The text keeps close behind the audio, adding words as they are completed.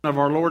Of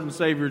our Lord and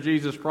Savior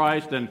Jesus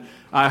Christ, and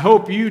I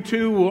hope you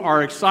too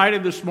are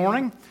excited this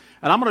morning.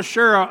 And I'm going to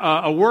share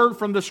a word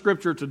from the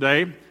Scripture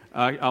today.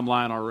 I'm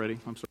lying already.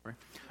 I'm sorry.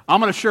 I'm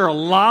going to share a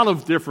lot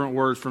of different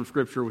words from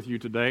Scripture with you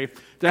today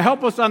to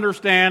help us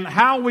understand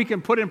how we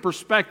can put in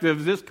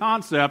perspective this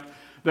concept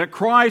that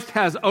Christ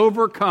has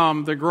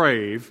overcome the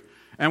grave,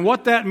 and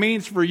what that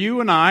means for you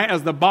and I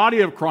as the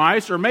body of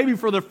Christ, or maybe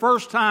for the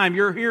first time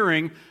you're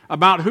hearing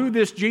about who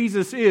this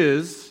Jesus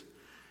is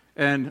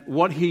and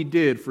what He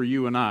did for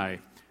you and I.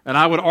 And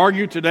I would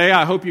argue today,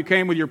 I hope you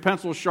came with your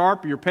pencil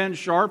sharp, your pen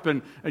sharp,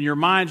 and your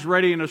minds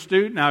ready and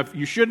astute. Now, if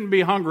you shouldn't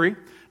be hungry.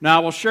 Now,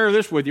 I will share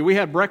this with you. We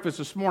had breakfast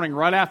this morning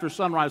right after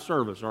sunrise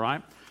service, all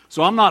right?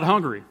 So I'm not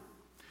hungry.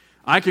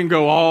 I can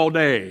go all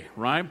day,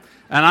 right?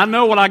 And I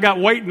know what I got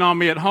waiting on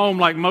me at home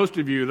like most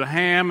of you, the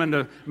ham and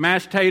the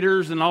mashed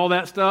taters and all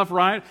that stuff,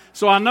 right?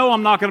 So I know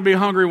I'm not going to be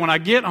hungry when I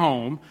get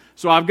home,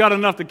 so I've got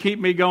enough to keep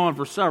me going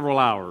for several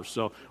hours.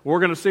 So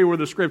we're going to see where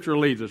the Scripture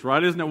leads us,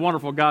 right? Isn't it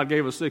wonderful God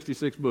gave us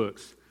 66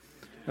 books?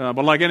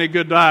 But like any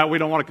good diet, we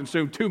don't want to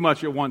consume too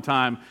much at one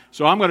time.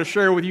 So I'm going to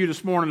share with you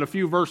this morning a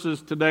few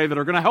verses today that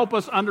are going to help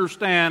us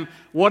understand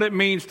what it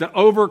means to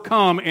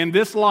overcome in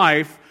this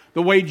life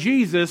the way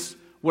Jesus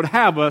would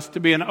have us to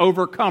be an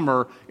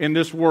overcomer in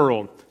this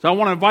world. So I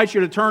want to invite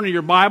you to turn to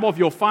your Bible. If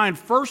you'll find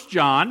 1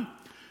 John.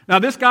 Now,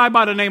 this guy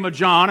by the name of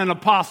John, an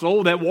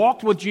apostle that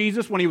walked with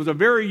Jesus when he was a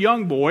very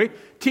young boy,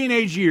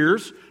 teenage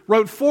years,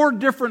 wrote 4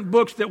 different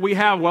books that we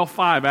have, well,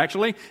 5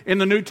 actually, in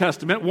the New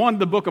Testament. One,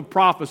 the book of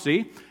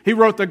prophecy. He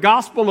wrote the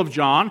Gospel of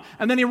John,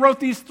 and then he wrote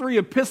these 3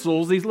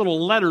 epistles, these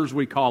little letters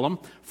we call them,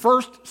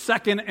 1st,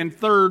 2nd, and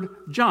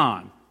 3rd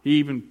John. He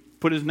even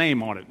put his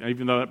name on it,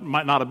 even though it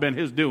might not have been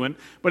his doing,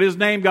 but his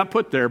name got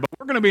put there. But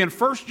we're going to be in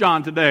 1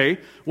 John today,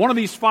 one of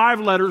these 5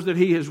 letters that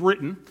he has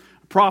written,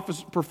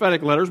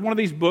 prophetic letters, one of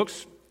these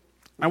books.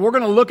 And we're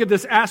going to look at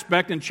this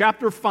aspect in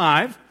chapter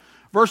 5,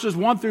 verses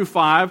 1 through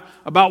 5,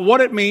 about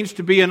what it means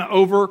to be an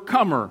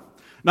overcomer.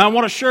 Now, I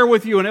want to share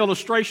with you an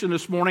illustration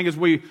this morning. As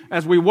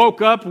we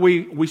woke up,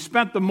 we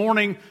spent the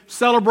morning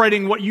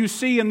celebrating what you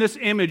see in this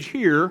image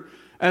here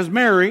as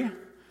Mary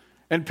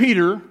and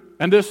Peter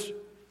and this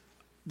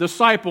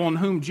disciple in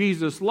whom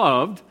Jesus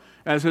loved,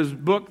 as his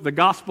book, The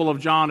Gospel of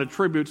John,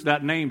 attributes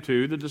that name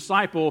to, the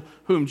disciple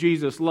whom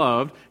Jesus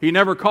loved. He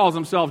never calls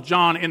himself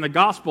John in the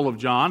Gospel of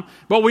John,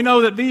 but we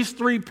know that these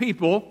 3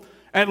 people,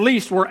 at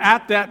least, were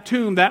at that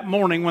tomb that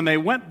morning when they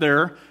went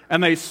there,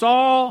 and they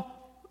saw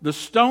the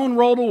stone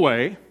rolled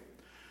away.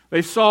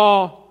 They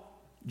saw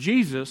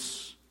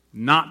Jesus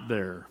not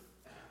there.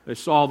 They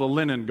saw the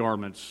linen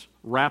garments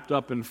wrapped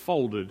up and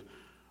folded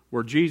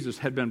where Jesus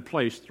had been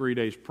placed 3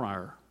 days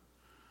prior.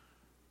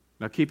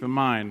 Now keep in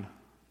mind,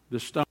 the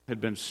stone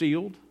had been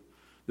sealed.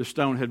 The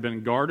stone had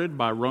been guarded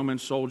by Roman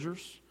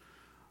soldiers.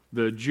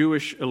 The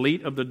Jewish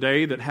elite of the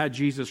day that had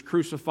Jesus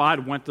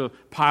crucified went to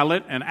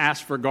Pilate and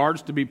asked for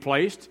guards to be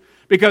placed.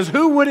 Because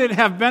who would it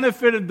have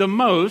benefited the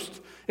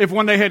most if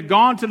when they had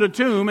gone to the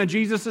tomb and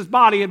Jesus'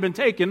 body had been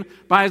taken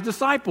by his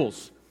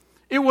disciples?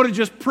 It would have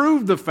just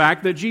proved the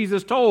fact that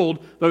Jesus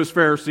told those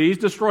Pharisees,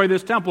 destroy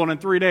this temple and in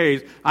 3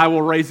 days I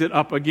will raise it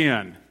up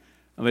again.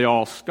 And they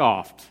all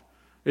scoffed.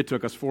 It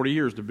took us 40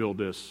 years to build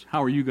this.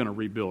 How are you going to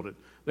rebuild it?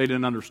 They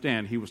didn't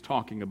understand he was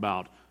talking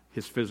about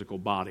his physical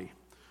body.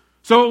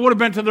 So it would have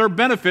been to their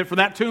benefit for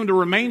that tomb to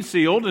remain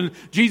sealed and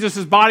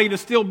Jesus' body to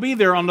still be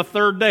there on the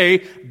 3rd day,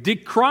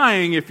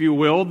 decrying, if you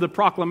will, the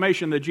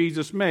proclamation that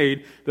Jesus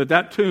made that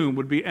that tomb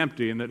would be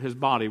empty and that his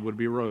body would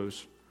be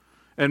rose.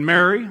 And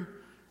Mary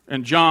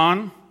and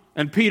John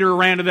and Peter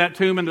ran to that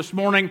tomb, and this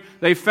morning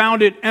they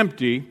found it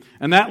empty.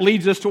 And that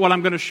leads us to what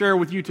I'm going to share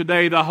with you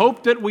today, the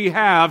hope that we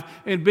have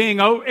in being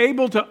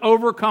able to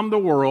overcome the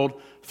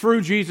world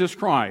through Jesus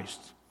Christ.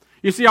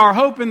 You see, our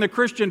hope in the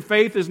Christian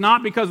faith is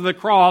not because of the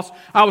cross.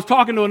 I was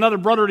talking to another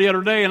brother the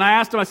other day, and I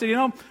asked him, I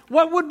said,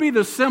 what would be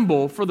the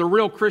symbol for the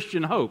real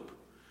Christian hope?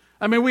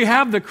 I mean, we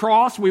have the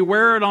cross, we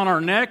wear it on our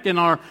neck and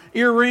our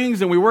earrings,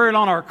 and we wear it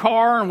on our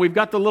car, and we've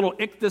got the little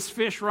ichthys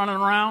fish running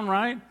around,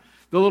 right?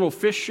 The little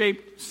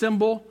fish-shaped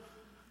symbol.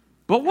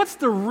 But what's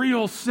the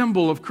real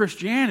symbol of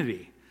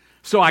Christianity?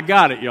 So I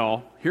got it,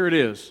 y'all. Here it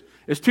is.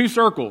 It's 2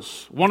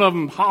 circles. One of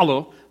them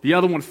hollow, the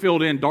other one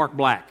filled in dark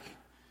black,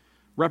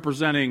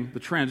 representing the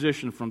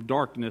transition from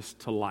darkness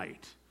to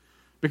light.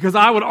 Because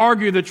I would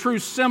argue the true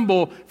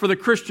symbol for the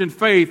Christian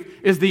faith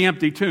is the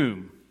empty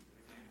tomb.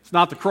 It's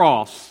not the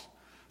cross.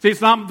 See,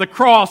 it's not the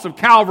cross of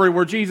Calvary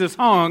where Jesus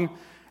hung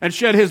and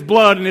shed his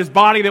blood and his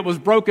body that was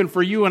broken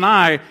for you and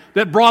I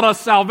that brought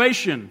us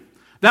salvation.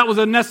 That was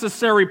a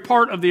necessary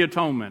part of the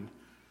atonement.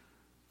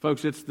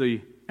 Folks, it's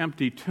the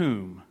empty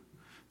tomb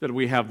that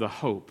we have the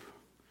hope.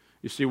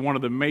 You see, one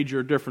of the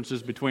major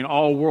differences between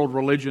all world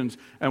religions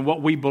and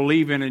what we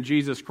believe in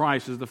Jesus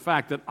Christ is the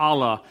fact that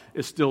Allah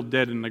is still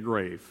dead in the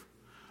grave.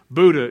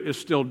 Buddha is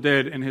still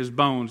dead in his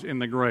bones in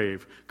the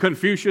grave.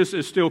 Confucius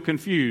is still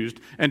confused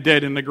and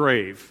dead in the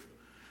grave.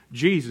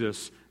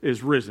 Jesus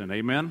is risen.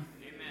 Amen?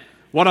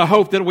 What a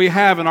hope that we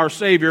have in our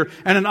Savior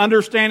and an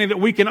understanding that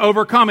we can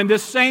overcome. And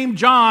this same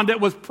John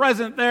that was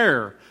present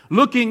there,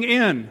 looking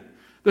in,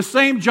 The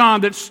same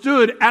John that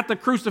stood at the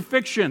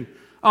crucifixion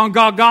on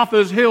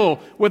Golgotha's hill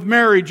with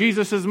Mary,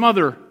 Jesus'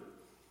 mother.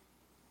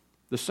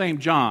 The same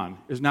John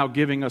is now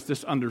giving us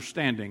this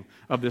understanding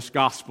of this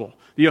gospel.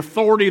 The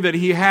authority that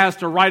he has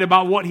to write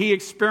about what he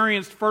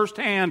experienced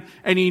firsthand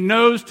and he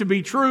knows to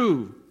be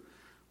true.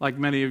 Like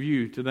many of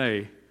you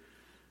today,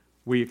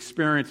 we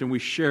experience and we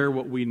share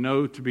what we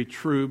know to be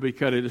true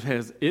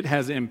because it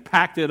has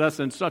impacted us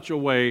in such a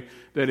way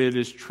that it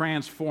has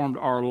transformed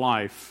our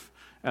life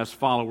as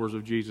followers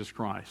of Jesus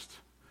Christ.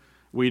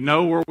 We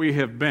know where we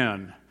have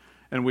been,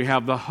 and we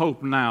have the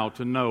hope now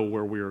to know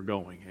where we are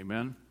going.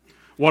 Amen?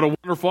 What a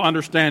wonderful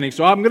understanding.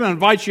 So I'm going to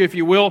invite you, if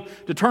you will,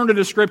 to turn to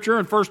the Scripture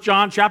in 1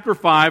 John chapter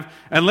 5,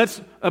 and let's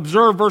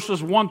observe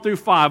verses 1 through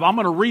 5. I'm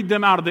going to read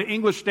them out of the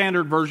English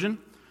Standard Version,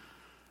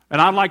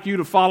 and I'd like you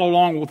to follow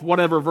along with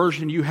whatever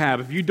version you have.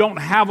 If you don't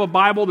have a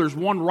Bible, there's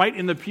one right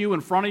in the pew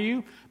in front of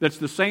you that's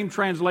the same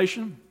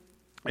translation.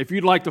 If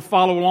you'd like to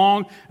follow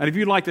along, and if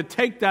you'd like to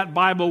take that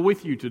Bible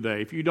with you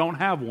today, if you don't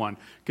have one,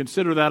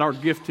 consider that our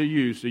gift to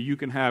you so you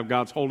can have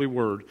God's holy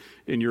word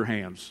in your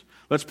hands.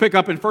 Let's pick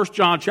up in 1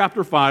 John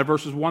chapter 5,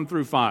 verses 1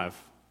 through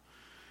 5.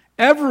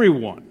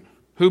 Everyone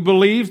who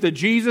believes that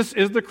Jesus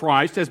is the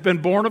Christ has been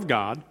born of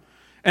God,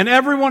 and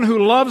everyone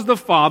who loves the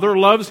Father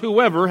loves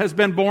whoever has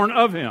been born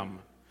of him.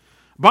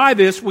 By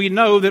this we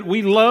know that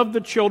we love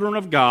the children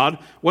of God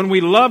when we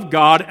love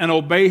God and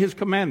obey his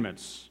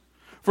commandments.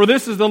 For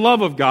this is the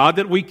love of God,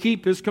 that we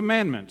keep his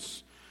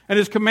commandments. And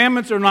his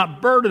commandments are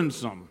not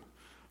burdensome.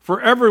 For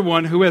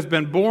everyone who has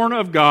been born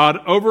of God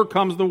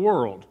overcomes the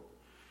world.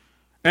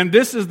 And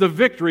this is the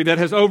victory that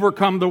has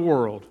overcome the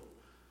world,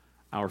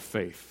 our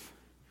faith.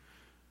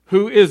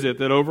 Who is it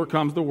that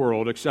overcomes the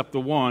world except the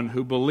one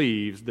who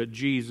believes that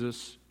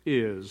Jesus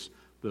is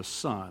the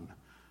Son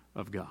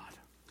of God?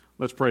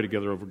 Let's pray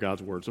together over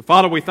God's word. So,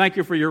 Father, we thank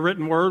you for your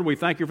written word. We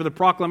thank you for the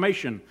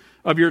proclamation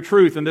of your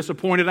truth in this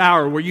appointed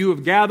hour where you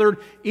have gathered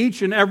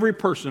each and every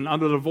person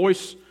under the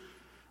voice,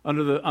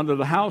 under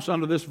the house,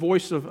 under this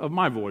voice of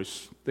my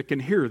voice that can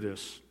hear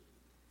this.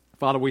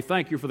 Father, we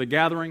thank you for the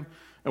gathering,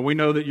 and we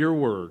know that your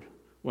word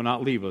will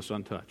not leave us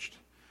untouched.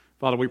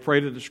 Father, we pray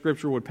that the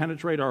Scripture would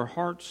penetrate our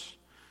hearts.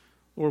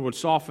 Lord, would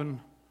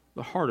soften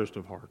the hardest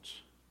of hearts.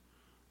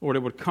 Lord, it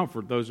would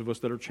comfort those of us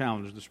that are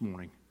challenged this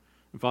morning.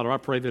 And Father, I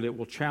pray that it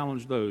will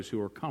challenge those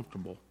who are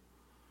comfortable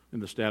in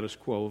the status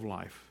quo of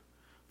life.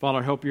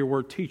 Father, help your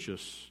word teach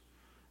us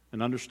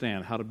and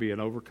understand how to be an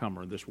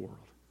overcomer in this world.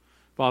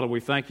 Father, we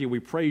thank you. We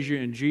praise you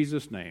in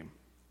Jesus' name.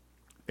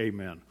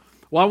 Amen.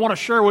 Well, I want to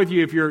share with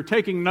you, if you're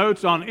taking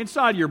notes on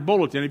inside your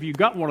bulletin, if you've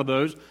got one of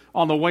those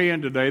on the way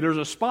in today, there's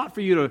a spot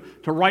for you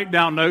to write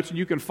down notes and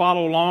you can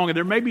follow along. And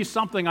there may be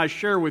something I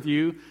share with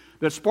you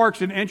that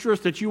sparks an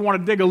interest that you want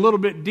to dig a little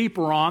bit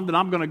deeper on that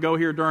I'm going to go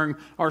here during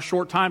our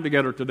short time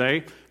together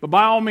today. But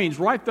by all means,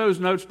 write those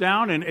notes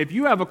down. And if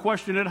you have a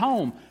question at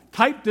home,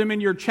 type them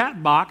in your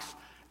chat box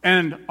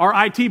and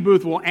our IT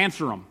booth will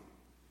answer them.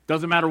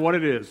 Doesn't matter what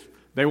it is.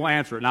 They will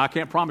answer it. Now, I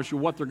can't promise you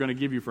what they're going to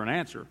give you for an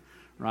answer,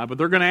 right? But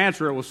they're going to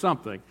answer it with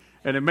something.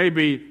 And it may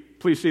be,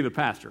 please see the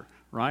pastor,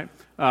 right?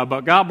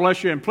 But God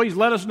bless you. And please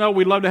let us know.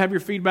 We'd love to have your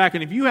feedback.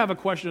 And if you have a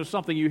question of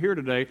something you hear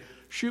today,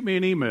 shoot me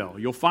an email.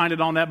 You'll find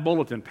it on that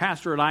bulletin,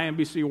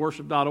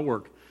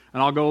 pastor@imbcworship.org.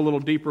 And I'll go a little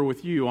deeper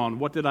with you on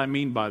what did I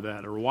mean by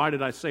that, or why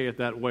did I say it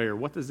that way, or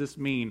what does this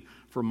mean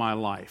for my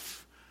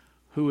life?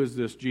 Who is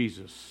this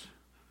Jesus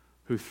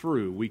who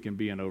through we can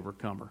be an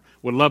overcomer?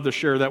 Would love to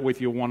share that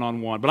with you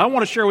one-on-one. But I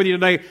want to share with you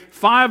today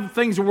 5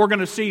 things that we're going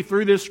to see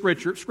through this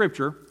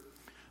scripture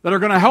that are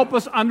going to help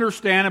us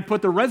understand and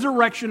put the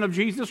resurrection of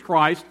Jesus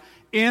Christ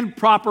in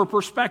proper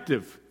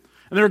perspective.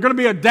 And there's going to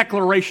be a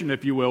declaration,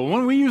 if you will.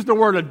 When we use the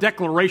word a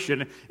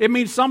declaration, it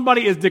means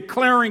somebody is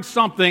declaring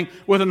something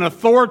with an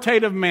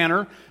authoritative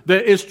manner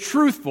that is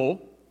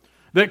truthful,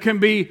 that can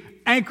be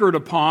anchored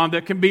upon,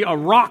 that can be a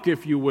rock,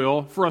 if you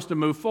will, for us to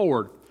move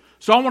forward.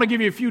 So I want to give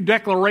you a few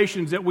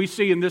declarations that we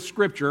see in this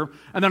scripture,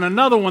 and then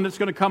another one that's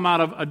going to come out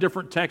of a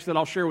different text that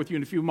I'll share with you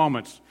in a few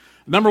moments.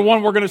 Number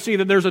one, we're going to see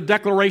that there's a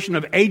declaration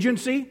of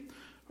agency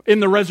in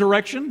the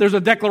resurrection. There's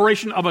a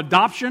declaration of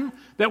adoption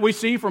that we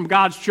see from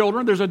God's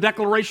children. There's a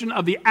declaration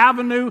of the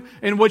avenue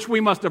in which we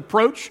must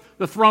approach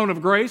the throne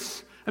of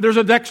grace. And there's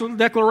a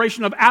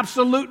declaration of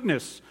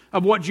absoluteness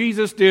of what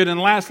Jesus did. And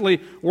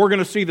lastly, we're going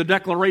to see the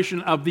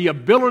declaration of the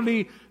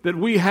ability that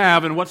we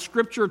have and what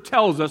Scripture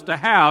tells us to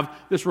have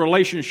this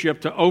relationship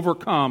to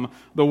overcome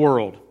the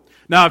world.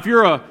 Now, if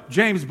you're a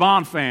James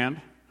Bond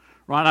fan,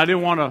 right, I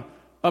didn't want to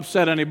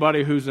upset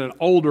anybody who's an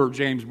older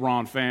James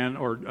Bond fan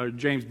or a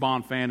James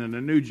Bond fan and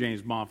a new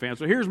James Bond fan.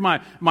 So here's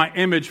my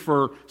image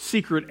for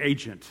secret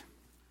agent.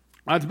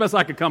 That's the best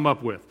I could come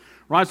up with.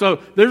 Right? So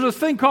there's this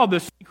thing called the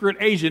secret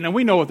agent, and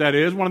we know what that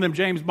is. One of them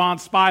James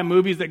Bond spy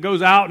movies that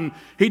goes out and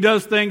he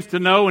does things to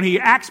know, and he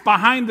acts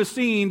behind the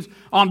scenes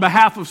on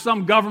behalf of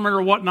some government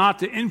or whatnot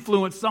to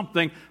influence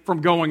something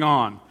from going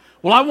on.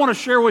 Well, I want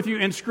to share with you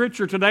in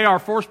Scripture today, our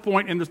first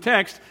point in the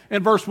text,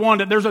 in verse 1,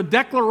 that there's a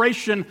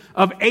declaration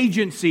of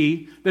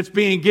agency that's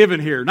being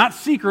given here. Not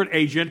secret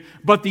agent,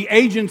 but the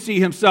agency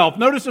himself.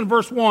 Notice in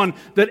verse 1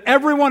 that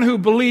everyone who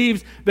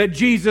believes that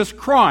Jesus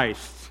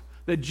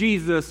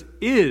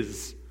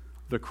is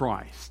the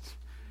Christ.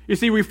 You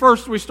see, we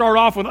start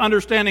off with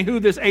understanding who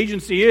this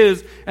agency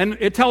is, and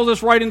it tells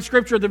us right in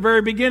Scripture at the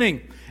very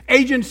beginning.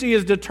 Agency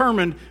is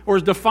determined or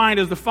is defined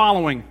as the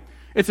following.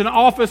 It's an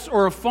office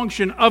or a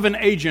function of an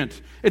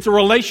agent. It's a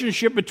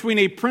relationship between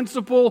a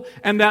principal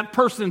and that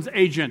person's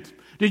agent.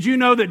 Did you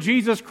know that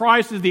Jesus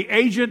Christ is the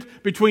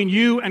agent between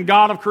you and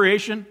God of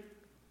creation?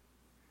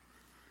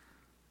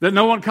 That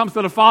no one comes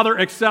to the Father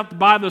except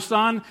by the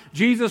Son?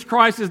 Jesus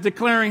Christ is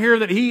declaring here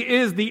that He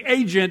is the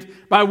agent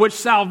by which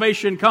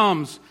salvation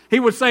comes. He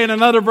would say in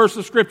another verse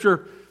of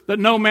Scripture that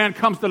no man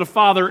comes to the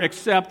Father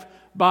except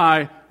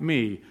by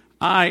me.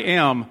 I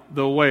am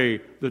the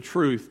way, the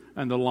truth,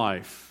 and the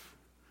life.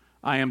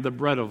 I am the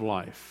bread of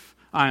life.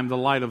 I am the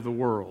light of the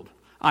world.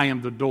 I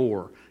am the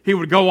door. He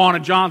would go on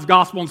in John's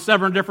Gospel in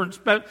 7 different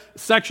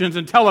sections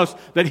and tell us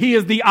that He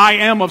is the I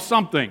am of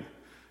something.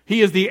 He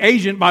is the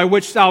agent by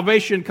which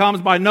salvation comes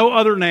by no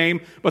other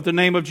name but the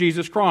name of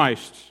Jesus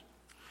Christ.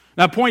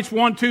 Now, points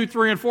 1, 2,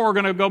 3, and 4 are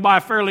going to go by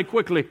fairly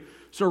quickly.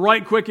 So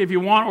write quick if you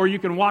want, or you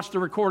can watch the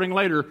recording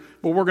later,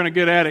 but we're going to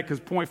get at it because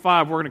point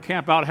 5, we're going to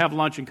camp out, have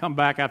lunch, and come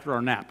back after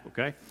our nap,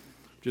 okay?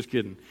 Just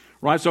kidding.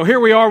 Right, so here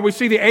we are. We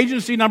see the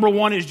agency number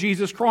 1 is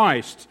Jesus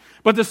Christ.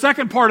 But the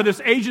second part of this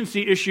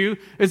agency issue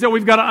is that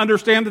we've got to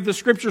understand that the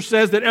Scripture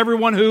says that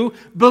everyone who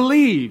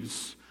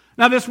believes.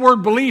 Now, this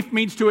word belief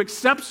means to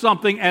accept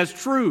something as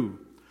true.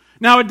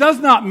 Now, it does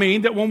not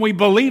mean that when we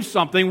believe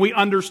something, we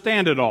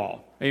understand it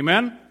all.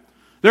 Amen?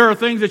 There are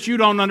things that you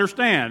don't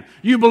understand.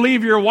 You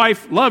believe your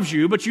wife loves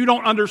you, but you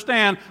don't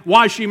understand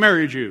why she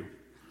married you.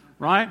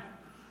 Right?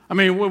 I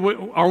mean,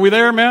 are we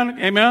there, man?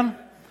 Amen?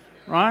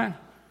 Right?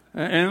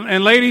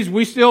 And ladies,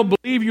 we still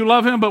believe you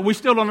love him, but we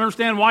still don't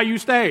understand why you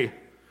stay,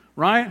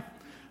 right?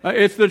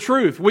 It's the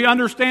truth. We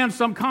understand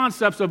some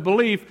concepts of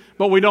belief,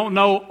 but we don't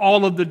know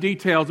all of the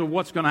details of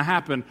what's going to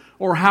happen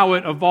or how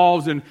it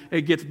evolves and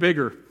it gets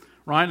bigger,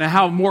 right? And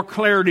how more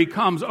clarity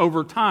comes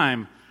over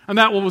time. And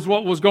that was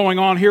what was going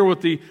on here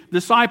with the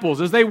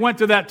disciples. As they went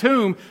to that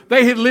tomb,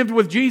 they had lived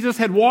with Jesus,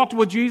 had walked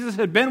with Jesus,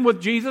 had been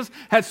with Jesus,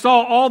 had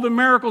saw all the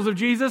miracles of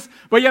Jesus,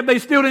 but yet they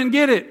still didn't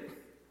get it.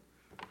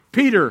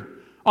 Peter,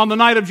 on the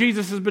night of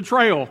Jesus'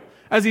 betrayal,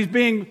 as he's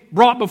being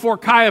brought before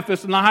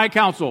Caiaphas and the high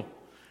council,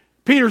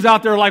 Peter's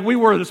out there like we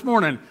were this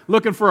morning,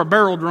 looking for a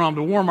barrel drum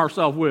to warm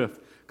ourselves with,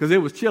 because it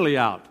was chilly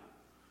out.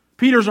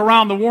 Peter's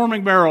around the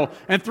warming barrel,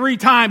 and 3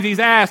 times he's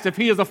asked if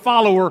he is a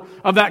follower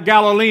of that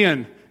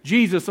Galilean,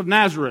 Jesus of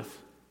Nazareth,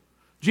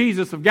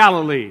 Jesus of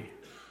Galilee.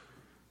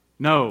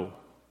 No,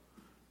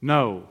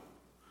 no,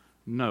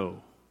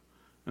 no.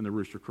 And the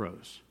rooster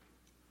crows.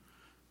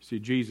 See,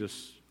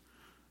 Jesus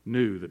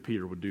knew that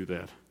Peter would do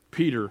that.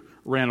 Peter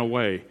ran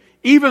away.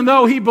 Even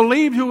though he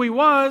believed who he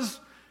was,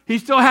 he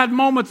still had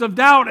moments of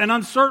doubt and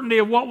uncertainty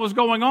of what was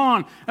going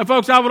on. And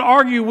folks, I would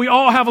argue we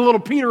all have a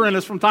little Peter in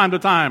us from time to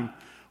time,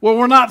 where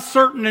we're not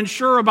certain and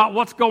sure about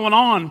what's going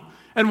on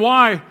and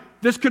why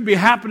this could be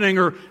happening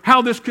or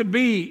how this could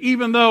be,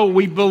 even though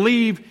we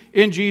believe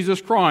in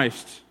Jesus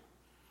Christ.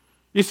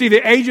 You see,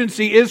 the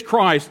agency is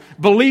Christ.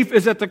 Belief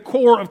is at the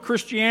core of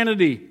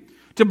Christianity.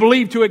 To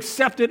believe, to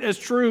accept it as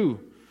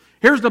true.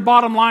 Here's the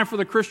bottom line for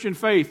the Christian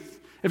faith.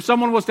 If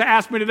someone was to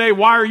ask me today,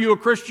 why are you a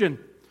Christian?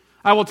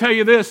 I will tell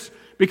you this,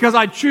 because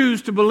I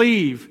choose to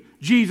believe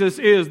Jesus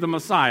is the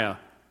Messiah.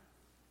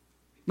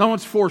 No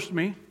one's forced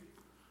me.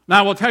 Now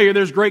I will tell you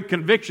there's great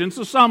conviction.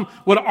 So some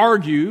would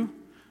argue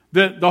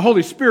that the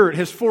Holy Spirit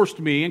has forced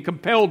me and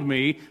compelled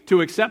me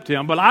to accept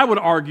Him. But I would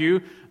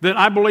argue that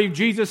I believe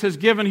Jesus has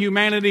given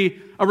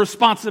humanity a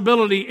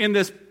responsibility in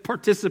this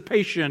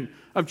participation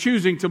of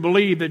choosing to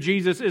believe that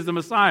Jesus is the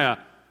Messiah.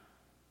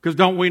 Because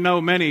don't we know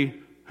many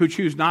who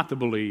choose not to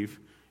believe,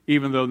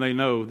 even though they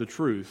know the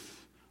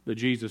truth, that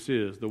Jesus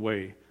is the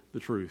way, the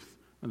truth,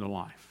 and the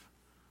life.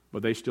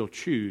 But they still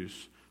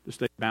choose to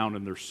stay bound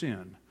in their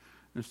sin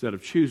instead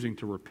of choosing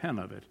to repent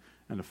of it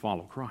and to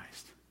follow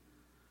Christ.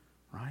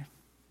 Right?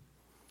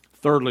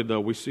 Thirdly,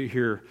 though, we see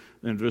here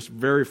in this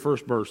very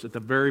first verse, at the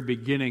very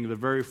beginning, the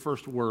very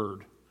first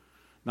word,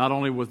 not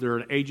only was there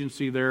an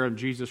agency there in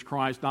Jesus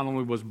Christ, not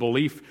only was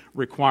belief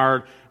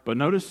required, but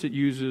notice it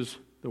uses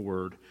the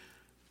word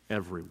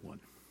everyone.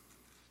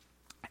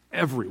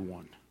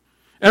 Everyone.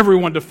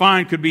 Everyone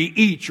defined could be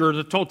each, or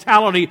the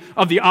totality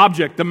of the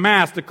object, the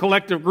mass, the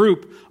collective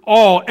group,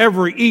 all,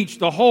 every, each,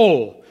 the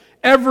whole.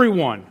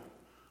 Everyone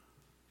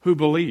who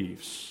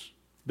believes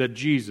that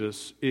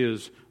Jesus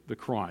is the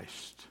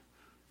Christ.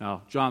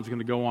 Now, John's going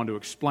to go on to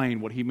explain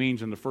what he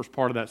means in the first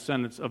part of that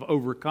sentence of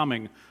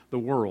overcoming the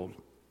world.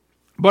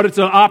 But it's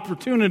an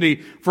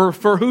opportunity for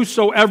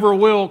whosoever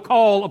will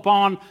call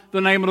upon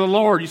the name of the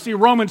Lord. You see,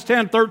 Romans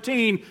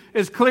 10:13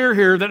 is clear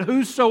here that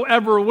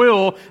whosoever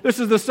will, this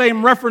is the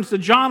same reference that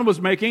John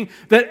was making,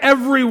 that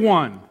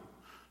everyone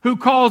Who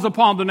calls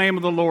upon the name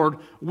of the Lord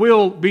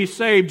will be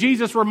saved.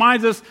 Jesus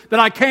reminds us that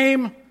I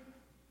came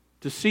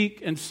to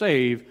seek and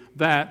save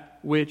that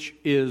which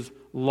is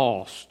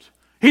lost.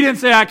 He didn't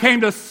say I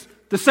came to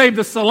save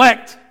the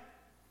select.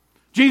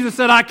 Jesus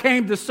said, I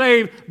came to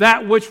save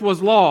that which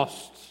was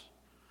lost.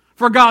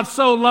 For God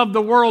so loved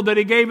the world that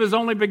He gave His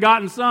only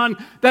begotten Son,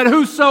 that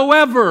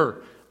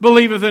whosoever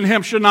believeth in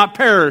Him should not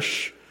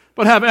perish,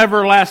 but have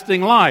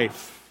everlasting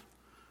life.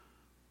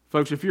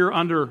 Folks, if you're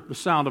under the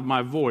sound of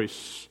my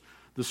voice,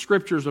 the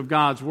Scriptures of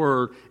God's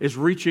Word is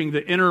reaching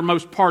the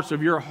innermost parts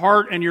of your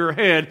heart and your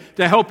head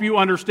to help you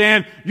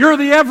understand you're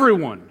the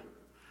everyone.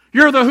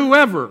 You're the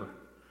whoever.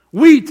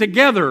 We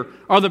together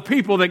are the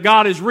people that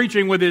God is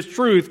reaching with His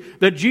truth,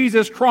 that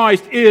Jesus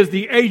Christ is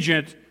the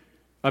agent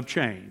of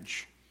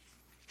change.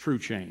 True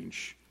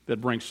change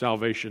that brings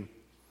salvation.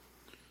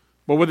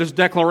 But with this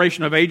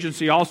declaration of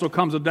agency also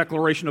comes a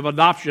declaration of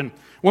adoption.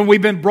 When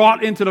we've been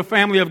brought into the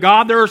family of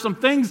God, there are some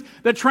things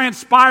that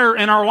transpire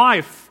in our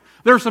life.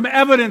 There are some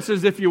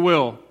evidences, if you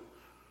will.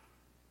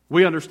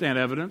 We understand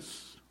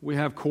evidence. We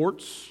have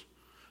courts.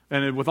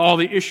 And with all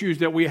the issues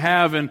that we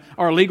have in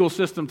our legal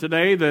system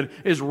today that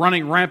is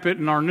running rampant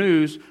in our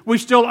news, we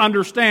still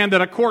understand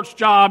that a court's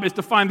job is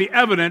to find the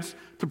evidence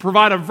to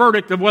provide a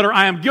verdict of whether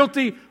I am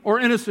guilty or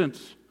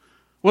innocent,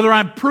 whether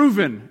I'm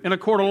proven in a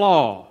court of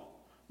law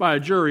by a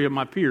jury of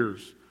my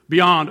peers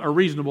beyond a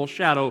reasonable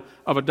shadow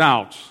of a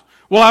doubt.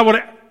 Well, I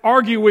would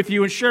argue with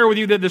you and share with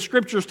you that the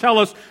Scriptures tell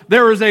us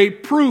there is a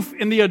proof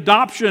in the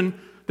adoption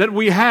that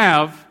we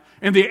have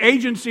and the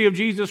agency of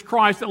Jesus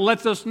Christ that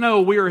lets us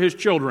know we are His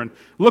children.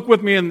 Look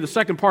with me in the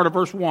second part of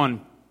verse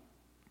 1.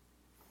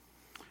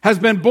 Has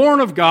been born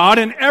of God,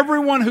 and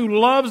everyone who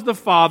loves the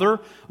Father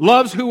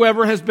loves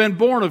whoever has been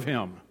born of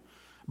Him.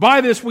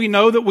 By this we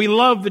know that we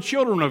love the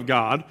children of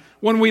God,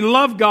 when we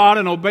love God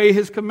and obey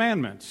His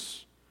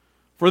commandments.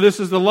 For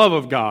this is the love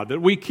of God,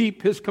 that we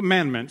keep His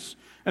commandments,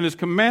 and His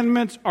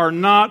commandments are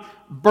not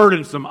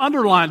burdensome.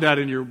 Underline that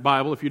in your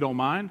Bible if you don't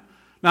mind.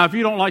 Now, if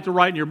you don't like to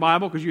write in your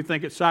Bible because you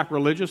think it's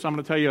sacrilegious, I'm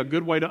going to tell you a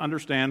good way to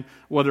understand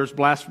whether it's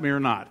blasphemy or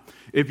not.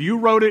 If you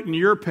wrote it in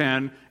your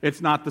pen,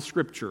 it's not the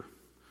Scripture.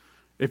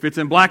 If it's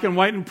in black and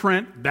white in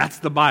print, that's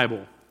the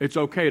Bible. It's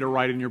okay to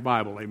write in your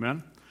Bible,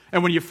 amen?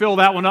 And when you fill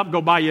that one up,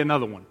 go buy you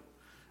another one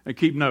and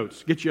keep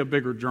notes. Get you a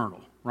bigger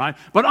journal, right?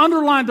 But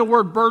underline the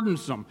word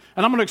burdensome.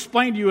 And I'm going to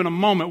explain to you in a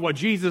moment what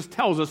Jesus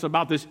tells us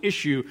about this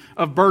issue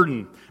of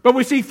burden. But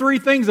we see three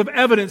things of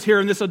evidence here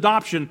in this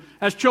adoption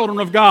as children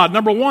of God.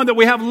 Number one, that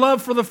we have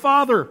love for the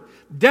Father,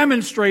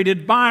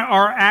 demonstrated by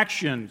our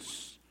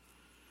actions.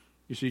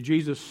 You see,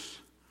 Jesus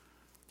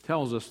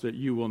tells us that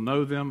you will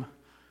know them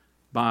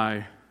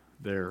by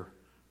their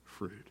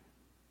fruit.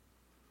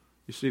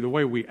 You see, the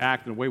way we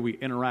act and the way we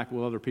interact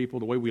with other people,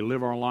 the way we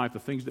live our life, the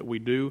things that we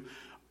do,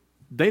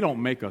 they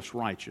don't make us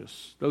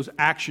righteous. Those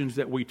actions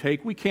that we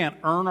take, we can't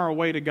earn our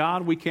way to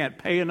God. We can't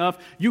pay enough.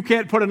 You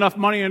can't put enough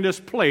money in this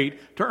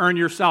plate to earn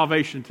your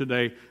salvation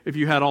today if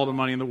you had all the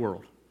money in the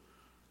world.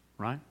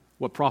 Right?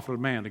 What profit of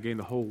man to gain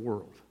the whole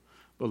world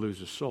but lose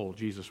his soul?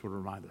 Jesus would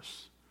remind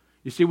us.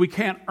 You see, we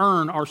can't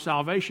earn our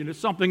salvation. It's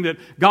something that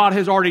God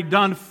has already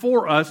done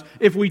for us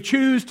if we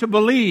choose to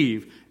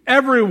believe.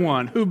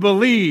 Everyone who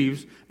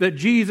believes that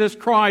Jesus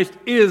Christ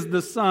is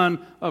the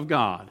Son of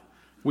God.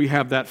 We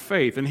have that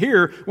faith. And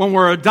here, when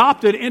we're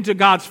adopted into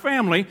God's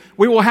family,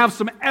 we will have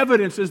some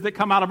evidences that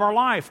come out of our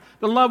life.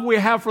 The love we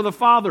have for the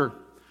Father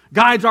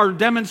guides our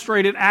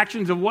demonstrated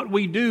actions of what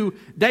we do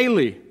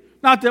daily.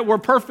 Not that we're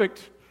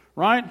perfect,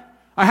 right?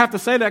 I have to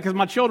say that because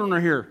my children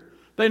are here.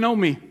 They know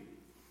me.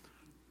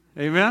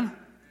 Amen?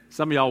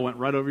 Some of y'all went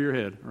right over your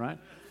head, right?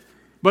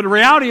 But the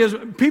reality is,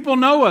 people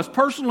know us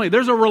personally.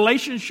 There's a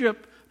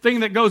relationship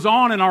thing that goes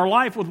on in our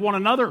life with one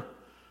another.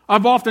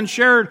 I've often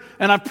shared,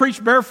 and I've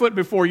preached barefoot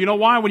before. You know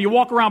why? When you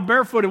walk around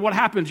barefooted, what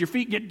happens? Your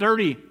feet get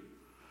dirty.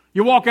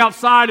 You walk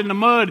outside in the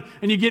mud,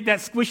 and you get that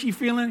squishy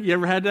feeling. You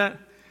ever had that?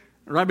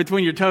 Right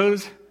between your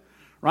toes?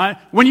 Right?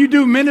 When you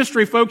do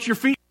ministry, folks, your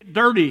feet get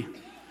dirty.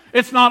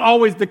 It's not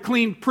always the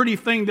clean, pretty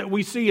thing that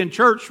we see in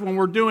church when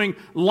we're doing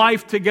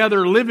life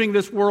together, living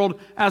this world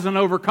as an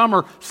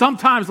overcomer.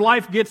 Sometimes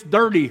life gets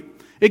dirty.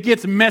 It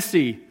gets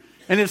messy.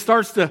 And it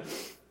starts to,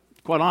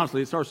 quite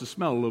honestly, it starts to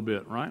smell a little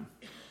bit, right?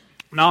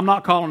 Now, I'm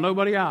not calling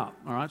nobody out,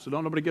 all right? So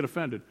don't nobody get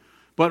offended.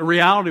 But in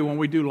reality, when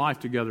we do life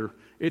together,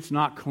 it's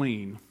not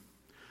clean.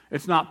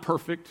 It's not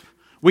perfect.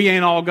 We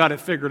ain't all got it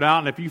figured out.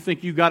 And if you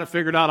think you got it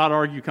figured out, I'd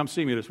argue come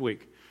see me this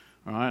week.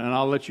 All right? And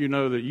I'll let you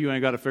know that you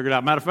ain't got it figured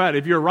out. Matter of fact,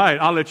 if you're right,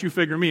 I'll let you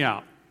figure me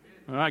out.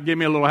 All right? Give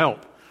me a little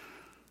help.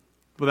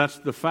 But that's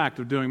the fact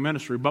of doing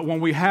ministry. But when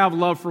we have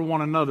love for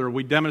one another,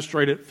 we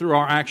demonstrate it through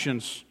our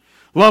actions.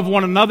 Love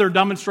one another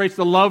demonstrates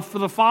the love for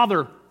the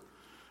Father.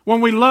 When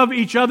we love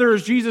each other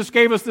as Jesus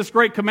gave us this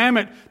great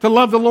commandment to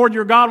love the Lord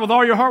your God with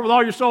all your heart, with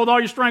all your soul, with all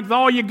your strength, with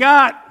all you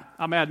got.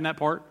 I'm adding that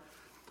part.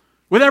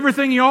 With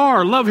everything you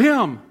are, love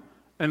Him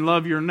and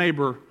love your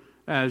neighbor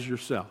as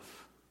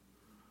yourself.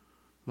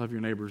 Love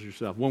your neighbor as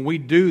yourself. When we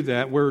do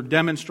that, we're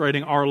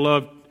demonstrating our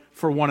love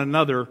for one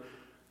another.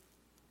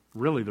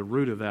 Really, the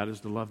root of that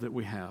is the love that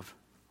we have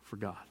for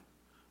God.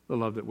 the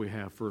love that we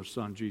have for His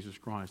Son, Jesus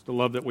Christ, the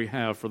love that we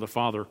have for the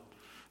Father.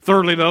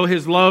 Thirdly, though,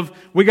 His love,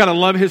 we got to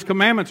love His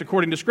commandments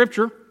according to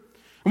Scripture.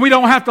 And we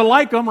don't have to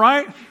like them,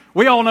 right?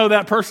 We all know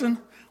that person.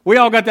 We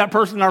all got that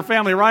person in our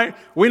family, right?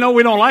 We know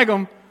we don't like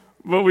them,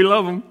 but we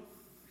love them.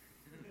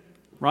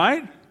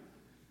 Right?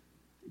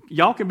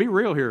 Y'all can be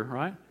real here,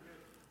 right?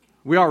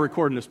 We are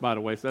recording this, by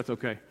the way, so that's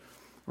okay.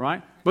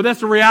 Right? But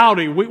that's the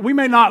reality. We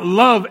may not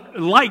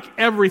like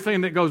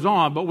everything that goes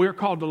on, but we're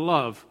called to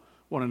love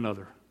one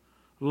another.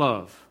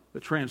 Love that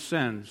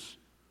transcends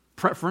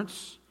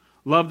preference.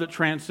 Love that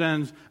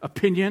transcends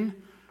opinion.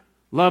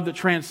 Love that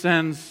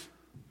transcends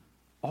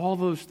all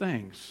those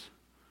things.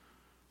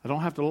 I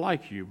don't have to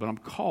like you, but I'm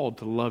called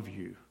to love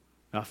you.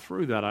 Now,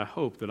 through that, I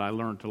hope that I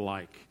learn to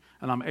like,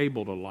 and I'm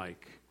able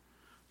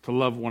to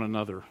love one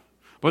another.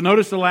 But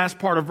notice the last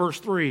part of verse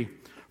 3.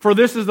 For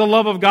this is the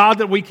love of God,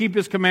 that we keep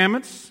His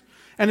commandments,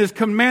 and His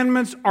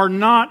commandments are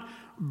not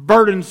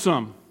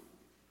burdensome.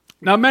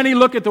 Now, many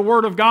look at the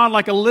Word of God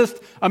like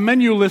a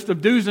menu list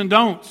of do's and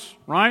don'ts,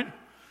 right?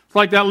 It's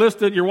like that list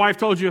that your wife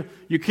told you,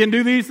 you can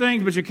do these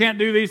things, but you can't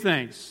do these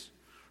things,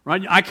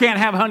 right? I can't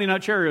have Honey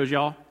Nut Cheerios,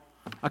 y'all.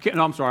 I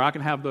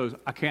can have those.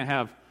 I can't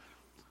have,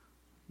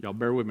 y'all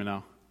bear with me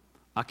now,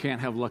 I can't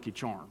have Lucky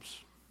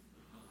Charms.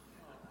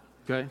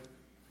 Okay?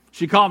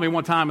 She caught me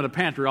one time in a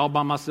pantry all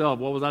by myself.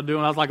 What was I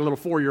doing? I was like a little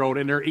 4-year-old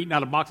in there eating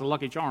out a box of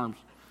Lucky Charms.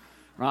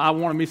 Right? I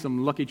wanted me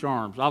some Lucky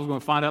Charms. I was going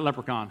to find that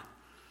leprechaun.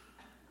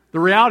 The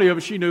reality of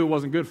it, she knew it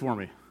wasn't good for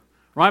me.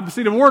 Right? But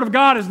see, the Word of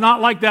God is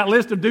not like that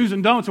list of do's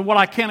and don'ts of what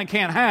I can and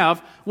can't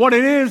have. What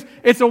it is,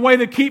 it's a way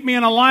to keep me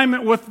in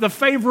alignment with the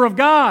favor of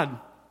God.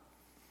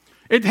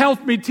 It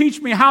helps me,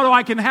 teach me how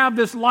I can have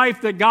this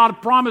life that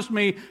God promised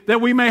me,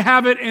 that we may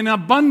have it in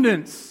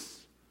abundance.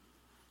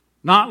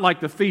 Not like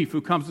the thief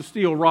who comes to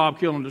steal, rob,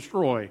 kill, and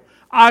destroy.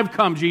 I've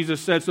come,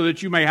 Jesus said, so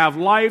that you may have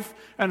life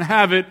and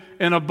have it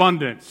in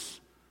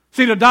abundance.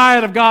 See, the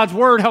diet of God's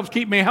Word helps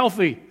keep me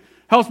healthy,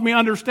 helps me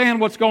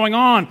understand what's going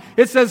on.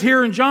 It says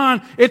here in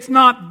John, it's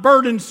not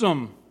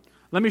burdensome.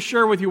 Let me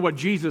share with you what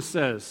Jesus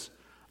says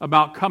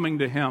about coming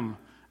to Him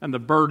and the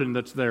burden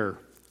that's there.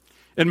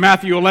 In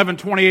Matthew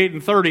 11:28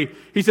 and 30,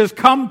 He says,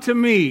 come to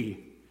me,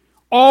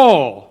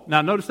 all.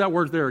 Now notice that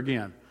word's there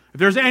again. If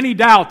there's any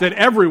doubt that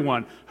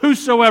everyone,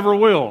 whosoever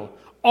will,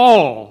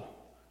 all,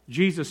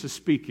 Jesus is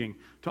speaking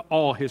to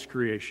all His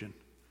creation.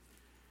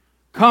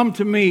 Come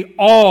to me,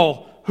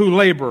 all who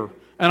labor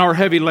and are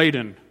heavy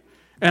laden,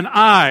 and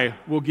I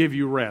will give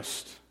you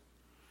rest.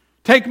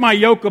 Take my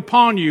yoke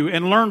upon you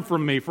and learn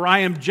from me, for I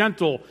am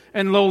gentle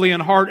and lowly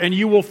in heart, and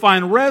you will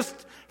find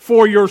rest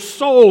for your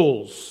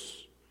souls.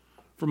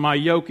 For my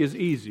yoke is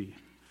easy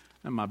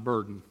and my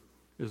burden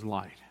is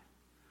light.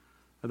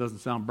 That doesn't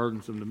sound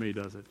burdensome to me,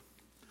 does it?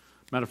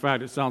 Matter of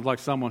fact, it sounds like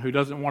someone who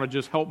doesn't want to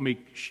just help me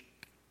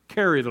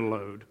carry the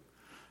load.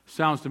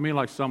 Sounds to me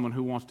like someone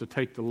who wants to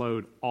take the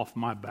load off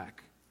my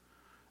back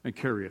and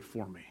carry it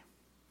for me.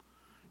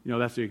 You know,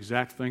 that's the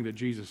exact thing that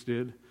Jesus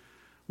did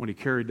when He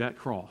carried that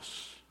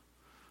cross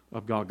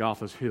up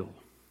Golgotha's hill.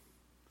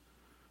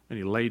 And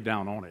He laid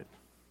down on it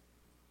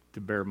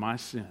to bear my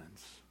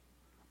sins,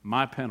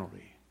 my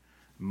penalty,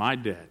 my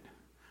debt,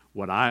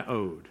 what I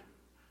owed.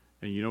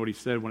 And you know what He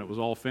said when it was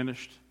all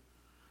finished?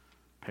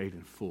 Paid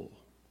in full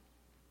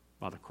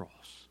by the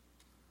cross.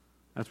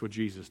 That's what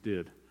Jesus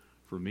did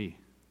for me.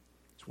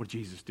 It's what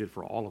Jesus did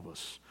for all of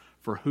us.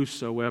 For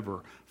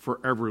whosoever,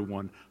 for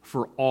everyone,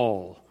 for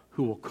all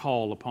who will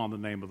call upon the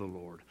name of the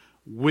Lord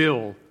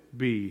will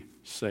be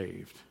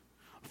saved.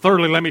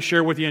 Thirdly, let me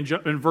share with you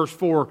in verse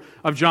 4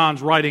 of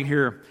John's writing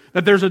here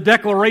that there's a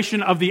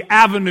declaration of the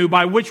avenue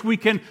by which we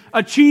can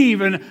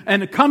achieve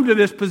and come to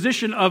this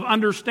position of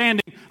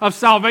understanding of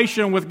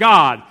salvation with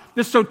God.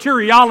 This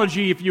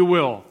soteriology, if you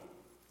will.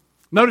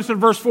 Notice in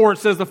verse 4 it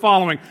says the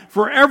following.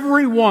 For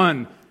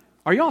everyone,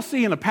 are y'all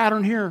seeing a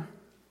pattern here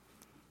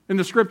in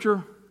the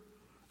Scripture?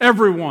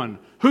 Everyone,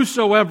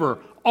 whosoever,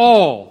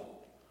 all.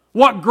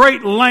 What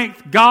great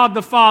length God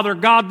the Father,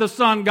 God the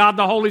Son, God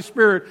the Holy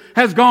Spirit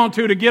has gone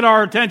to get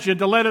our attention,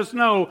 to let us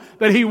know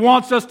that He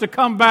wants us to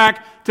come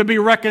back to be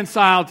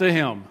reconciled to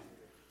Him.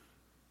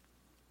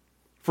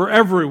 For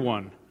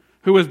everyone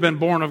who has been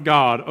born of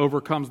God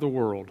overcomes the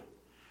world.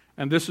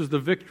 And this is the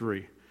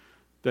victory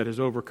that has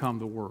overcome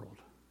the world.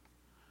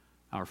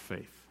 Our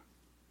faith.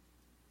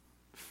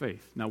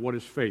 Faith. Now, what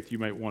is faith, you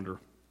might wonder?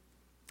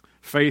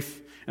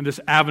 Faith, and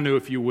this avenue,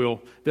 if you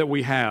will, that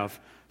we have.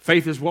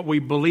 Faith is what we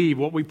believe,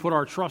 what we put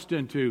our trust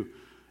into.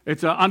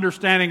 It's an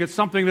understanding, it's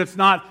something that's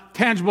not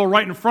tangible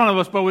right in front of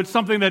us, but it's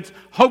something that's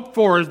hoped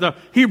for, as the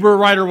Hebrew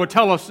writer would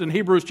tell us in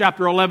Hebrews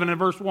chapter 11 and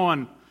verse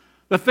 1.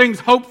 The things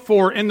hoped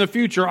for in the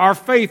future, our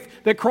faith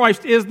that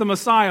Christ is the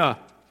Messiah.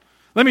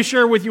 Let me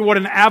share with you what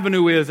an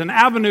avenue is. An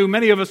avenue,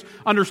 many of us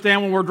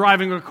understand when we're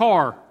driving a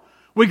car.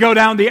 We go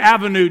down the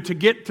avenue to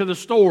get to the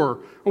store,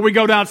 or we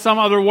go down some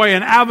other way.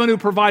 An avenue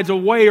provides a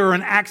way or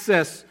an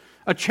access,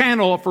 a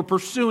channel for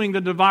pursuing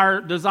the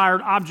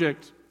desired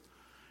object.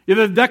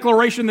 The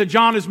declaration that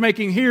John is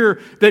making here,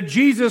 that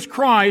Jesus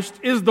Christ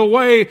is the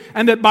way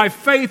and that by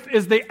faith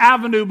is the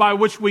avenue by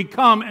which we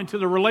come into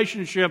the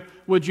relationship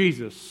with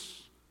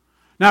Jesus.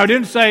 Now, it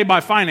didn't say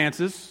by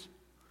finances.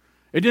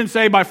 It didn't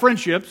say by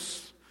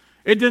friendships.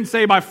 It didn't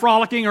say by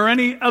frolicking or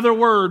any other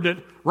word that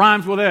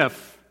rhymes with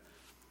F.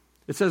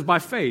 It says by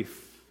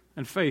faith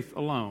and faith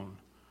alone.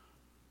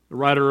 The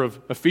writer of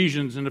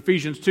Ephesians in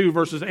Ephesians 2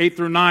 verses 8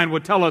 through 9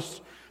 would tell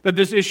us that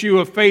this issue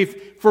of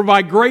faith, for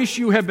by grace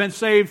you have been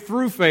saved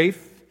through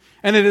faith,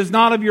 and it is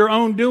not of your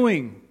own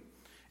doing.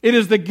 It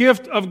is the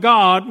gift of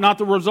God, not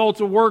the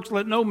results of works.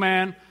 Let no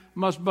man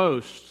must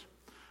boast.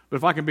 But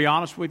if I can be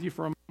honest with you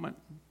for a moment,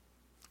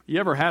 you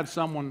ever had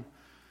someone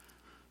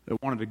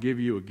that wanted to give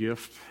you a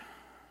gift?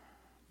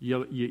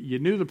 You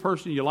knew the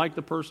person, you liked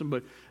the person,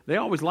 but they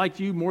always liked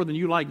you more than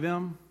you liked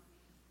them.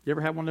 You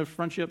ever had one of those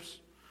friendships?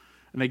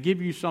 And they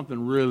give you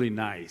something really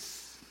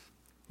nice,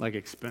 like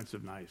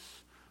expensive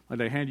nice. Like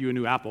they hand you a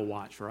new Apple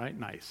Watch, right?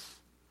 Nice.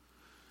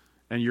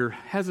 And you're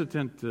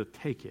hesitant to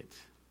take it.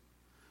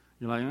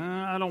 You're like,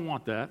 I don't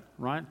want that,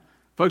 right?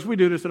 Folks, we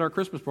do this at our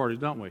Christmas parties,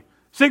 don't we?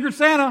 Secret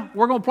Santa,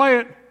 we're going to play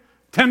it.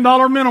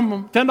 $10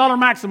 minimum, $10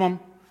 maximum.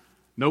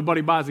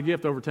 Nobody buys a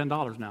gift over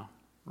 $10 now,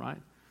 right?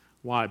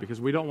 Why? Because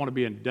we don't want to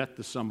be in debt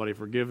to somebody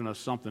for giving us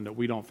something that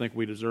we don't think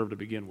we deserve to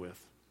begin with.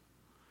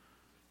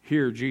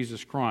 Here,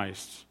 Jesus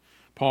Christ,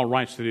 Paul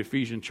writes to the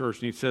Ephesian church,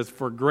 and he says,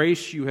 for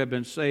grace you have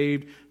been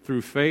saved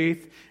through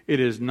faith. It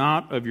is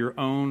not of your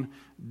own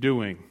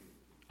doing.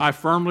 I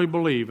firmly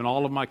believe in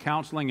all of my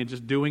counseling and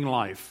just doing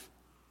life,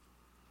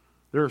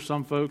 there are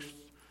some folks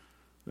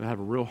that have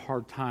a real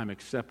hard time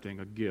accepting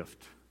a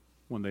gift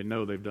when they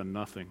know they've done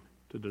nothing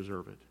to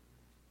deserve it.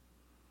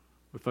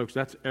 But folks,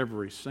 that's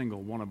every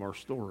single one of our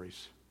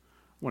stories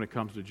when it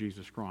comes to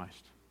Jesus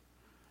Christ.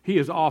 He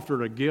has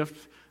offered a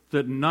gift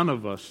that none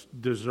of us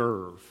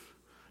deserve.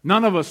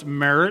 None of us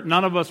merit,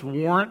 none of us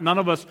warrant, none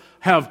of us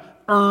have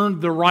earned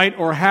the right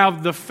or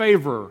have the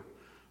favor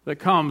that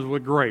comes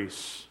with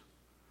grace.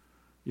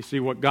 You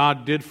see, what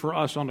God did for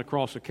us on the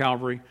cross of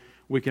Calvary,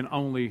 we can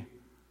only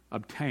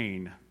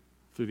obtain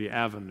through the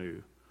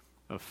avenue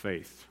of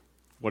faith.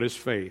 What is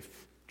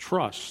faith?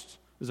 Trust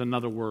is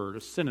another word,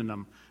 a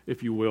synonym,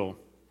 if you will.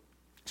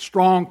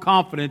 Strong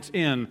confidence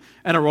in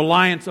and a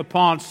reliance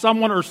upon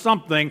someone or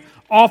something,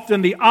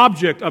 often the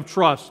object of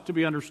trust to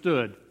be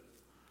understood.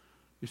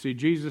 You see,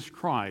 Jesus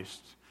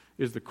Christ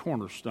is the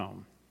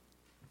cornerstone.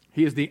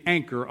 He is the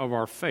anchor of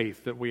our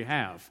faith that we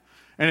have.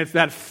 And it's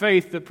that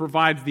faith that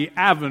provides the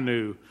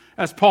avenue.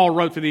 As Paul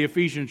wrote to the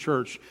Ephesian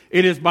church,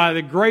 it is by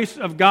the grace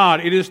of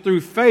God, it is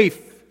through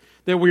faith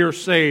that we are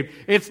saved.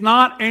 It's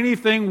not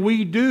anything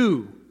we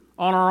do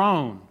on our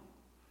own.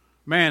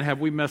 Man, have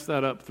we messed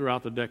that up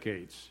throughout the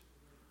decades.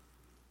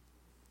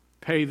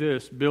 Pay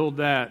this, build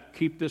that,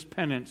 keep this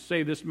penance,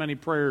 say this many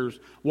prayers,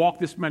 walk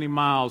this many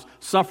miles,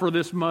 suffer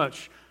this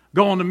much,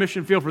 go on the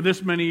mission field for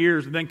this many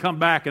years, and then come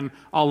back and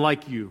I'll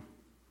like you.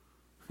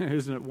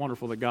 Isn't it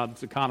wonderful that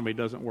God's economy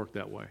doesn't work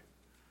that way?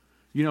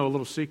 You know a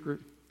little secret?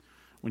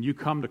 When you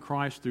come to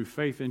Christ through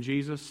faith in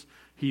Jesus,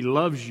 He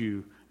loves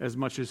you as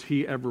much as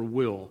He ever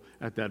will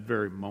at that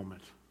very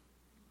moment.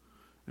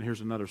 And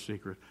here's another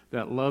secret.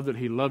 That love that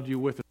He loved you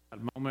with at that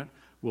moment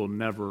will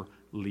never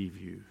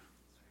leave you.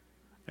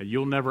 And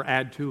you'll never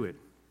add to it.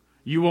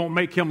 You won't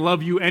make Him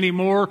love you any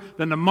more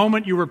than the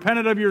moment you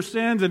repented of your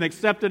sins and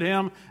accepted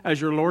Him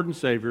as your Lord and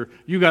Savior.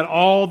 You got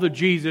all the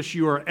Jesus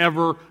you are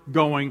ever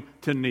going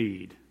to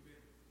need.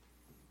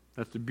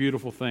 That's the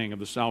beautiful thing of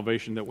the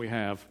salvation that we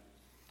have.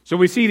 So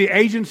we see the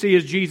agency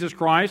is Jesus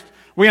Christ.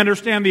 We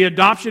understand the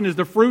adoption is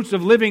the fruits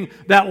of living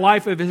that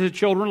life of His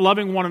children,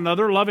 loving one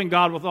another, loving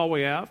God with all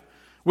we have.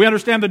 We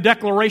understand the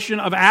declaration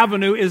of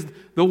avenue is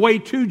the way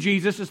to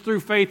Jesus is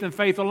through faith and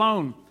faith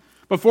alone.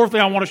 But fourthly,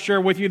 I want to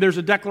share with you, there's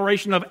a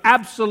declaration of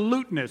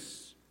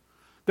absoluteness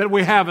that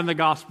we have in the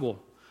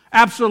gospel.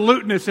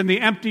 Absoluteness in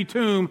the empty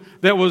tomb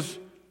that was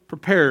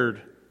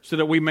prepared so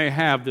that we may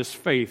have this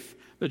faith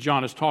that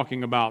John is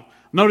talking about.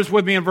 Notice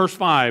with me in verse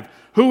 5,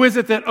 who is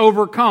it that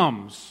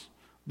overcomes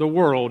the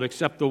world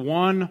except the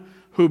one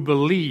who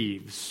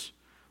believes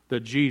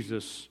that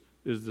Jesus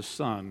is the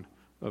Son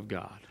of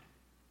God?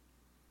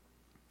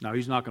 Now,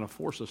 He's not going to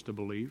force us to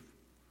believe.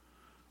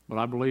 But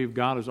I believe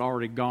God has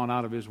already gone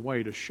out of His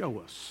way to show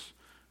us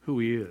who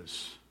He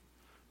is,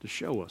 to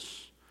show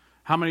us.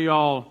 How many of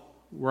y'all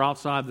were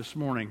outside this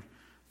morning,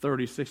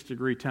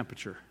 36-degree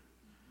temperature?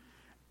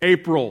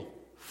 April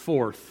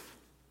 4th.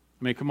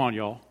 I mean, come on,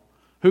 y'all.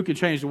 Who can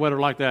change the weather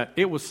like that?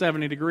 It was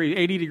 70 degrees,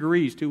 80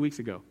 degrees 2 weeks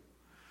ago.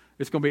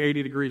 It's going to be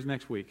 80 degrees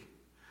next week.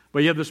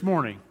 But yet this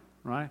morning,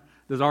 right?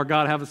 Does our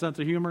God have a sense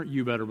of humor?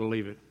 You better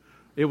believe it.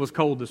 It was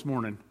cold this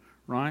morning,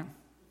 right?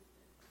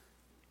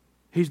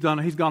 He's gone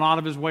out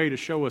of His way to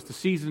show us the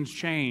seasons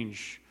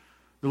change.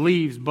 The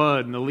leaves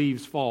bud and the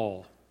leaves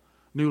fall.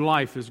 New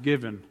life is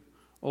given.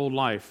 Old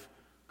life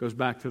goes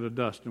back to the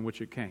dust in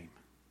which it came.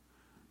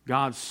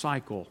 God's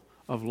cycle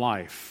of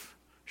life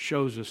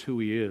shows us who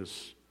He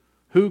is.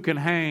 Who can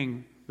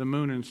hang the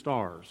moon and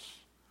stars?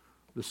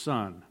 The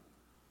sun,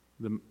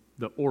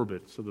 the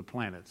orbits of the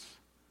planets.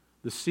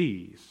 the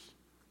seas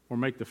or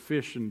make the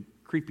fish and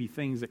creepy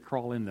things that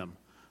crawl in them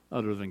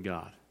other than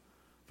God.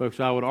 Folks,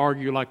 I would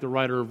argue, like the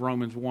writer of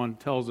Romans 1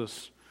 tells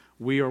us,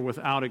 we are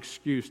without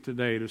excuse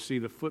today to see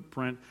the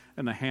footprint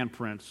and the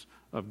handprints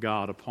of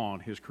God upon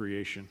His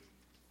creation.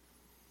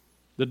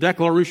 The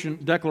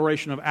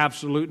declaration of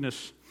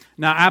absoluteness.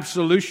 Now,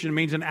 absolution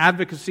means an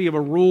advocacy of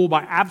a rule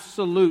by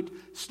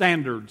absolute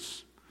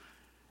standards.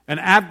 An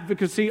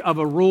advocacy of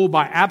a rule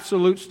by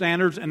absolute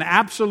standards, an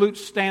absolute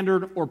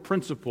standard or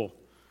principle.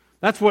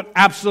 That's what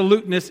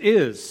absoluteness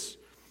is.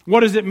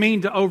 What does it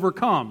mean to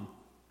overcome?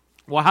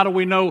 Well, how do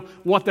we know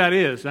what that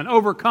is? And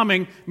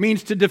overcoming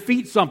means to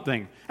defeat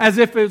something, as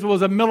if it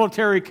was a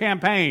military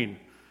campaign.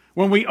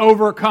 When we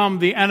overcome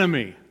the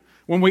enemy,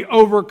 when we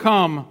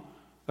overcome,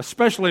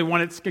 especially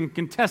when it's in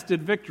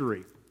contested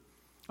victory,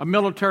 a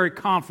military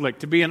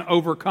conflict, to be an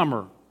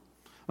overcomer.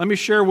 Let me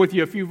share with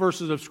you a few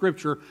verses of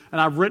Scripture, and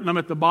I've written them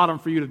at the bottom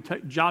for you to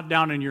jot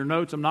down in your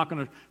notes. I'm not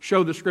going to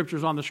show the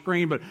Scriptures on the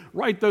screen, but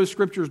write those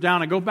Scriptures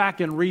down and go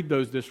back and read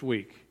those this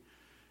week.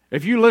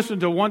 If you listen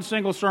to one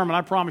single sermon,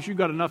 I promise you've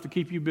got enough to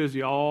keep you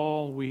busy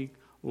all week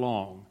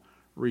long,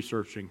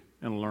 researching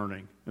and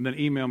learning. And then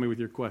email me with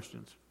your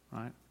questions,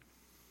 right?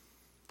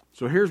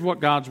 So here's what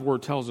God's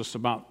Word tells us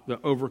about the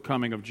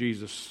overcoming of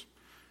Jesus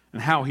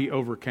and how He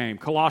overcame.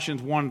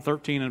 Colossians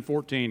 1:13 and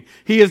 14.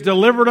 He has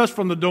delivered us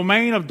from the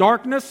domain of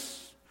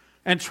darkness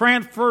and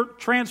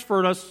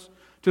transferred us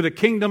to the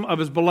kingdom of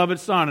His beloved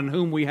Son, in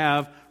whom we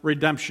have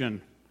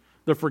redemption,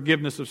 the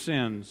forgiveness of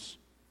sins.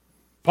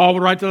 Paul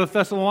would write to the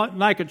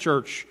Thessalonica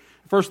church,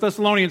 1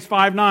 Thessalonians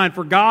 5:9,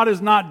 for God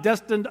has not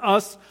destined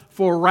us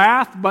for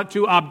wrath, but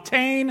to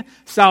obtain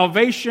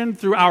salvation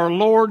through our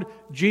Lord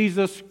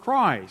Jesus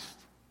Christ.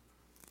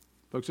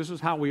 Folks, this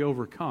is how we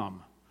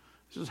overcome.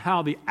 This is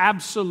how the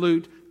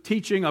absolute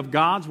teaching of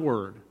God's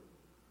Word,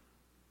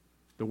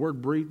 the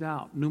Word breathed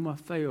out, pneuma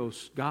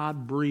theos,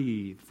 God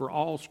breathed, for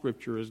all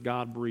Scripture is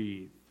God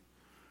breathed.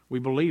 We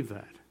believe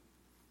that.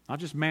 Not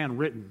just man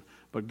written,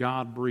 but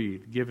God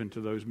breathed, given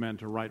to those men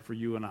to write for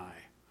you and I.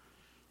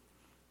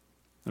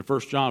 In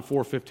 1 John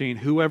 4:15,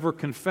 whoever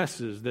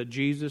confesses that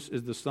Jesus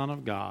is the Son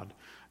of God,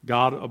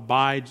 God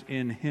abides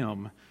in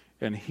him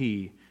and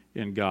he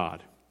in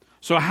God.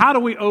 So how do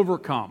we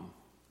overcome?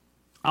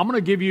 I'm going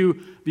to give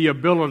you the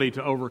ability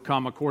to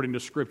overcome according to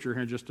Scripture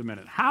here in just a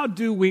minute. How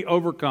do we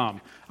overcome?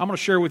 I'm going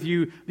to share with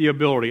you the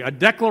ability, a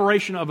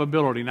declaration of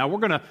ability. Now, we're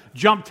going to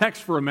jump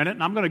text for a minute,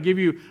 and I'm going to give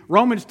you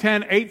Romans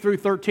 10, 8 through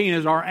 13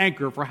 as our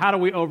anchor for how do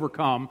we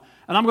overcome,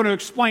 and I'm going to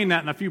explain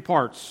that in a few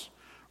parts.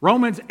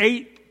 Romans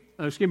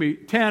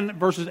 10,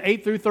 verses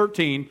 8 through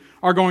 13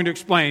 are going to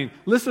explain.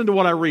 Listen to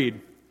what I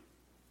read.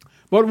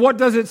 But what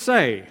does it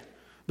say?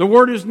 The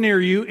word is near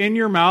you, in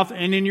your mouth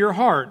and in your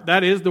heart.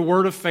 That is the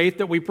word of faith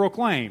that we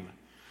proclaim.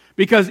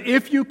 Because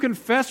if you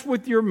confess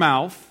with your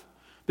mouth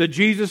that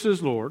Jesus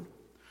is Lord,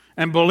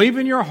 and believe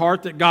in your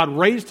heart that God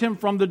raised him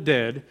from the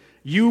dead,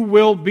 you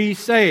will be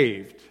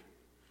saved.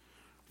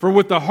 For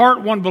with the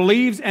heart one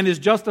believes and is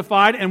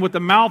justified, and with the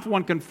mouth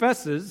one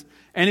confesses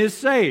and is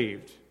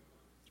saved.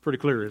 It's pretty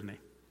clear, isn't it?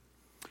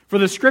 For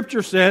the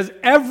Scripture says,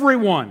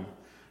 everyone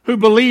who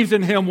believes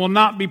in him will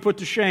not be put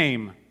to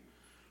shame.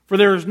 For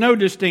there is no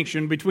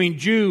distinction between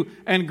Jew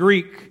and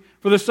Greek.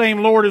 For the same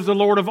Lord is the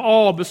Lord of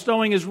all,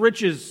 bestowing his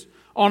riches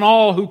on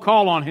all who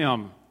call on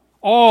him.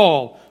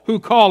 All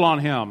who call on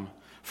him.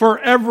 For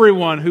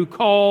everyone who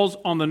calls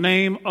on the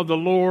name of the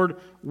Lord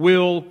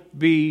will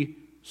be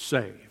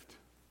saved.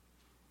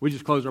 We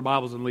just close our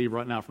Bibles and leave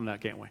right now from that,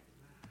 can't we?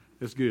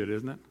 It's good,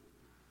 isn't it?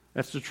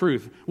 That's the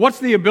truth. What's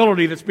the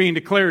ability that's being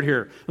declared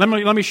here? Let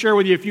me share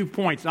with you a few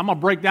points. I'm going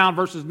to break down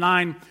verses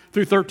 9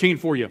 through 13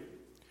 for you.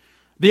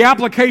 The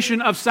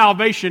application of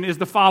salvation is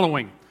the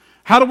following.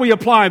 How do we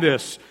apply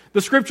this?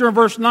 The Scripture in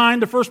verse 9,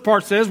 the first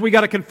part says we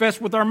got to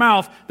confess with our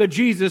mouth that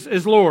Jesus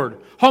is Lord.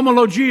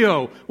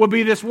 Homologio would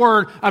be this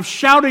word of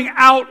shouting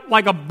out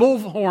like a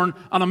bullhorn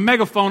on a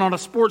megaphone on a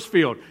sports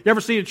field. You ever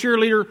see a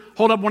cheerleader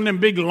hold up one of them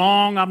big,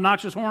 long,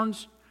 obnoxious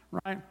horns,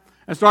 right?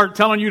 And start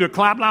telling you to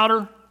clap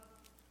louder?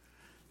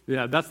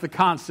 Yeah, that's the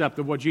concept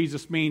of what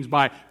Jesus means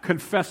by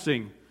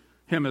confessing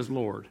him as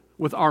Lord.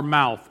 With our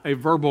mouth, a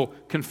verbal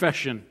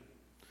confession.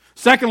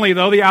 Secondly,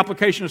 though, the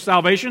application of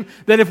salvation,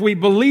 that if we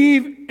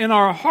believe in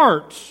our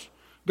hearts,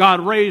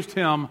 God raised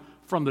him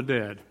from the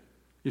dead.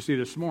 You see,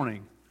 this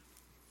morning,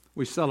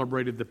 we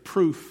celebrated the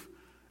proof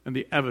and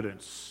the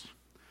evidence.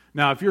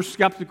 Now, if you're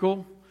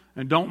skeptical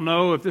and don't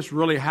know if this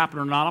really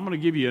happened or not, I'm going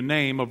to give you a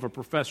name of a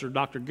professor,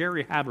 Dr.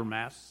 Gary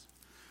Habermas.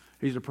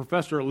 He's a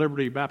professor at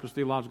Liberty Baptist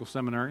Theological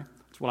Seminary.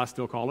 That's what I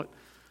still call it.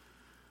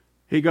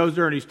 He goes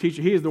there and he's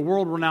teaching. He is the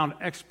world-renowned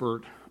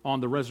expert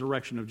on the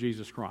resurrection of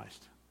Jesus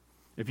Christ.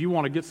 If you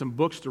want to get some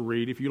books to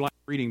read, if you like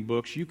reading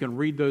books, you can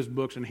read those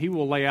books, and he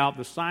will lay out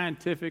the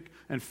scientific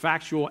and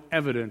factual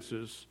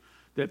evidences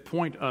that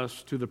point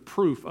us to the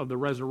proof of the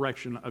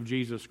resurrection of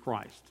Jesus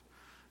Christ.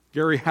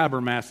 Gary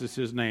Habermas is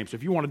his name, so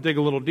if you want to dig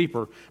a little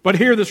deeper. But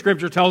here the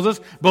Scripture tells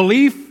us,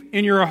 belief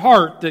in your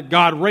heart that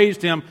God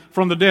raised him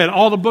from the dead.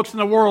 All the books in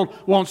the world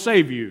won't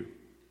save you.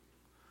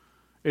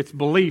 It's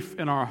belief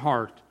in our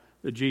heart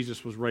that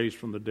Jesus was raised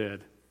from the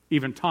dead.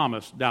 Even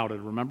Thomas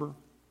doubted, remember?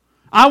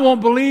 I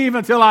won't believe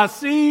until I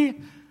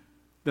see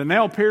the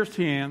nail-pierced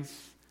hands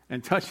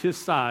and touch his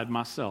side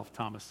myself,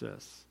 Thomas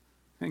says.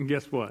 And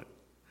guess what?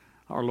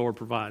 Our Lord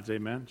provides,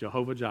 amen?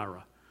 Jehovah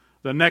Jireh.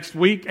 The next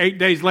week, 8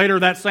 days later,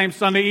 that same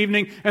Sunday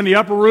evening in the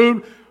upper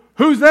room,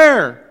 who's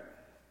there?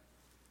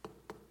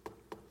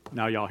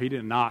 Now, y'all, he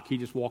didn't knock. He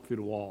just walked through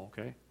the wall,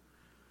 okay?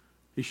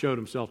 He showed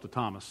himself to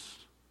Thomas.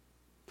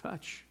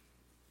 Touch.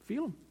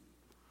 Feel him.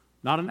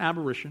 Not an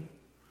apparition.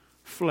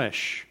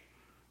 Flesh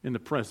in the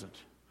present.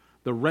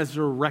 The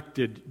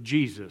resurrected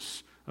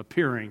Jesus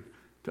appearing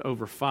to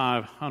over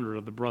 500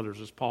 of the brothers,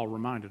 as Paul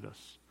reminded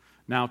us.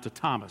 Now to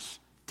Thomas.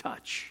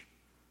 Touch.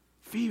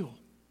 Feel.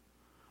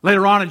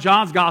 Later on in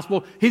John's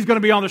gospel, he's going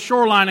to be on the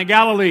shoreline in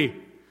Galilee.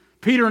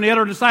 Peter and the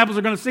other disciples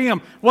are going to see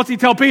him. What's he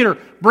tell Peter?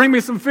 Bring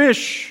me some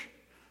fish.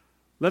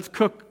 Let's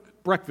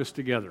cook breakfast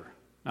together.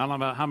 I don't know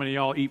about how many of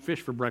y'all eat fish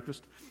for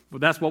breakfast,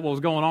 but that's what was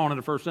going on in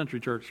the first century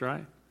church,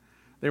 right?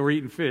 They were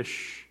eating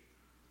fish.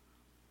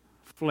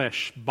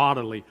 Flesh,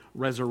 bodily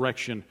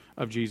resurrection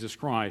of Jesus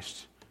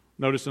Christ.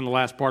 Notice in the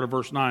last part of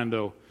verse 9,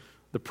 though,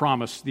 the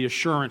promise, the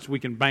assurance we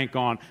can bank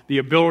on, the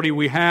ability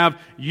we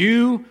have,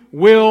 you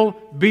will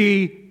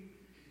be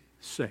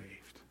saved.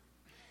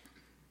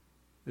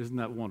 Isn't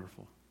that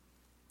wonderful?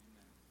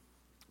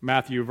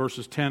 Matthew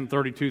verses 10,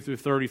 32 through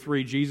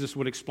 33, Jesus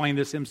would explain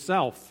this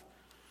himself.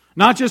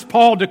 Not just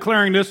Paul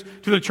declaring this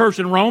to the church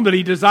in Rome that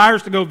he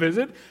desires to go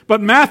visit,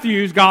 but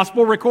Matthew's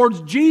gospel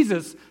records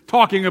Jesus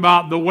talking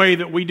about the way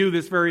that we do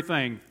this very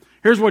thing.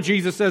 Here's what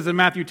Jesus says in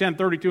Matthew 10,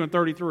 32 and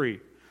 33.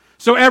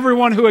 So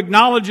everyone who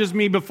acknowledges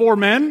me before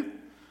men,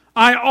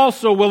 I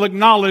also will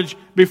acknowledge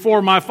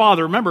before my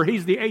Father. Remember,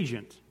 he's the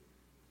agent.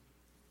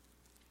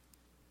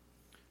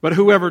 But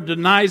whoever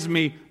denies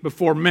me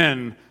before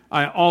men,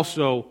 I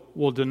also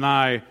will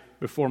deny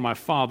before my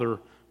Father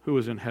who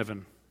is in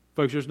heaven.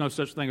 Folks, there's no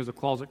such thing as a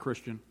closet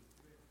Christian.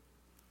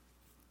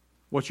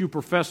 What you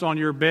profess on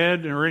your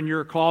bed or in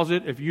your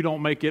closet, if you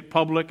don't make it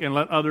public and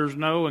let others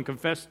know and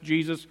confess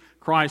Jesus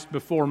Christ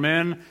before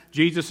men,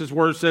 Jesus'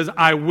 word says,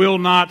 I will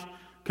not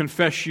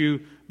confess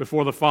you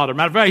before the Father.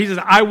 Matter of fact, he says,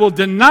 I will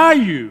deny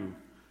you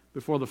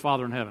before the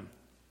Father in heaven.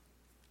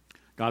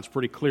 God's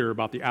pretty clear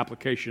about the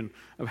application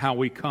of how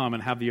we come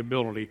and have the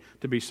ability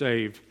to be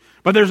saved.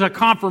 But there's a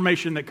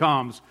confirmation that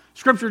comes.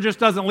 Scripture just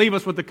doesn't leave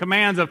us with the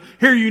commands of,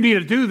 here, you need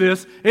to do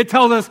this. It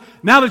tells us,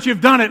 now that you've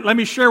done it, let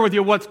me share with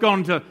you what's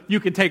you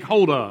can take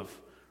hold of.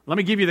 Let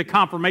me give you the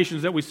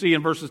confirmations that we see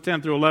in verses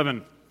 10 through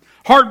 11.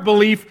 Heart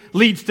belief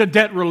leads to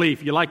debt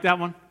relief. You like that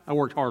one? I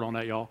worked hard on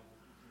that, y'all.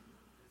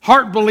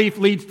 Heart belief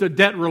leads to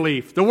debt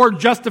relief. The word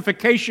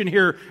justification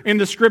here in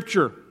the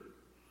Scripture.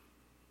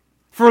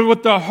 For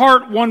with the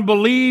heart one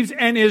believes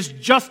and is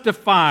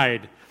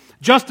justified.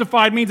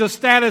 Justified means a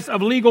status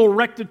of legal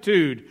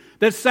rectitude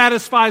that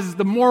satisfies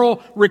the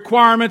moral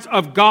requirements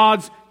of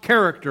God's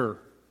character.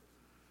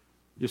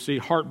 You see,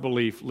 heart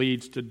belief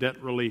leads to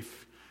debt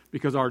relief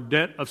because our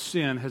debt of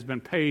sin has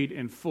been paid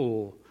in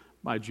full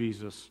by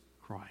Jesus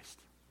Christ.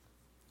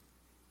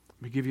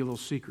 Let me give you a little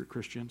secret,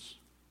 Christians.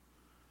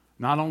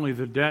 Not only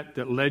the debt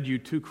that led you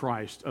to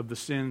Christ of the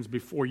sins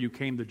before you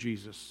came to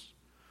Jesus,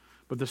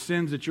 but the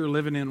sins that you're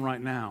living in right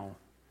now,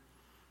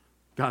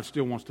 God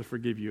still wants to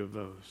forgive you of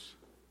those.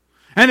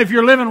 And if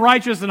you're living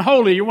righteous and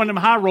holy, you're one of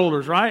them high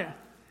rollers, right?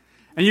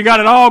 And you got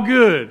it all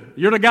good.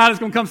 You're the guy that's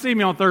going to come see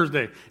me on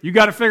Thursday. You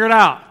got it figured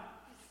out.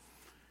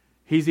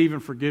 He's even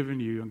forgiven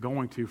you and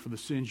going to for the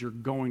sins you're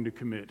going to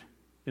commit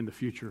in the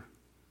future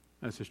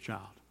as his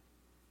child.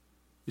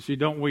 You see,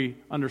 don't we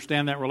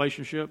understand that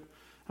relationship?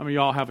 How many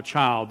of y'all have a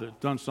child that's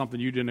done something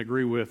you didn't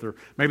agree with, or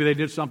maybe they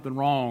did something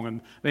wrong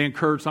and they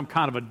incurred some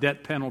kind of a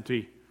debt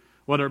penalty,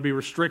 whether it be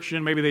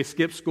restriction, maybe they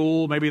skipped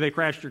school, maybe they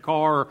crashed your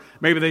car, or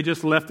maybe they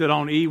just left it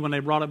on E when they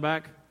brought it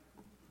back?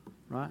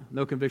 Right?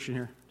 No conviction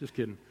here. Just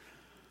kidding.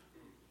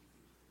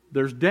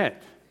 There's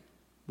debt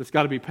that's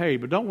got to be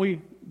paid, but don't we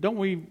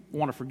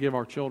want to forgive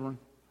our children,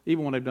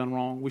 even when they've done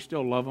wrong? We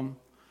still love them.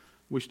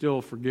 We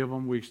still forgive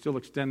them. We still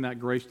extend that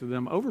grace to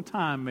them over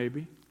time,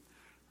 maybe,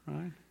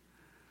 right?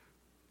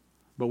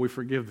 But we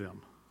forgive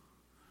them.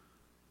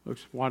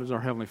 Looks, why does our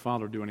Heavenly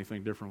Father do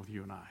anything different with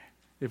you and I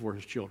if we're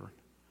his children?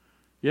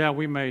 Yeah,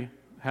 we may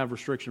have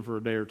restriction for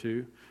a day or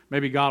two.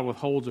 Maybe God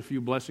withholds a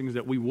few blessings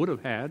that we would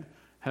have had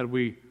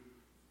we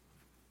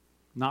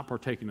not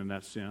partaken in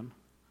that sin.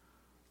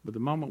 But the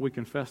moment we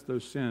confess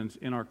those sins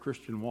in our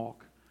Christian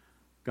walk,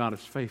 God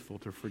is faithful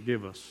to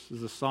forgive us. As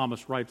the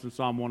psalmist writes in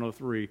Psalm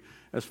 103,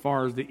 as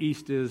far as the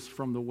east is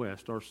from the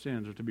west, our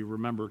sins are to be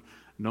remembered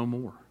no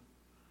more.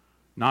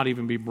 Not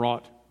even be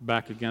brought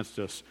back against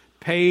us.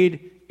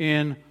 Paid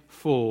in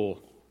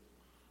full.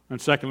 And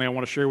secondly, I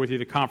want to share with you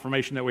the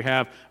confirmation that we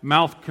have.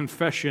 Mouth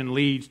confession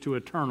leads to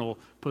eternal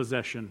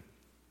possession.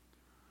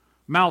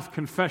 Mouth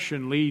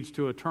confession leads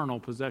to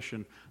eternal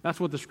possession. That's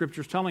what the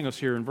Scripture is telling us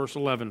here in verse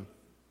 11.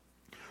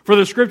 For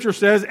the Scripture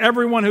says,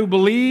 everyone who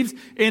believes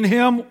in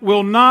him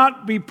will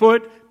not be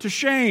put to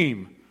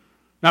shame.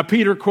 Now,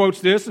 Peter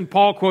quotes this and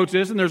Paul quotes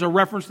this, and there's a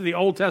reference to the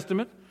Old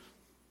Testament.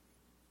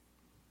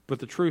 But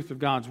the truth of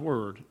God's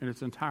Word in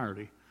its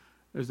entirety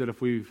is that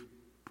if we've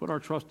put our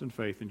trust and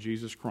faith in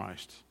Jesus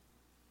Christ,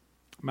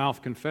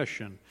 mouth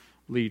confession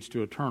leads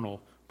to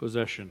eternal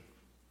possession.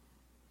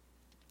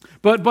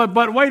 But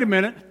wait a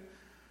minute.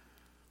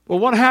 Well,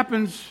 what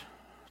happens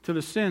to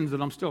the sins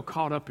that I'm still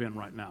caught up in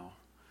right now?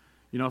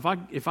 You know,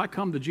 if I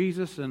come to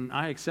Jesus and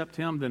I accept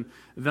Him,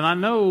 then I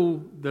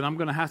know that I'm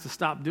going to have to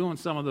stop doing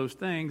some of those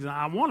things. And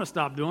I want to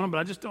stop doing them, but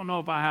I just don't know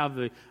if I have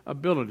the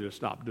ability to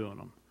stop doing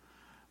them.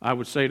 I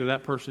would say to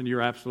that person,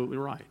 you're absolutely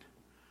right.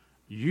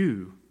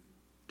 You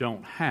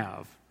don't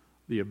have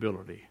the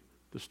ability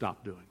to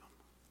stop doing them.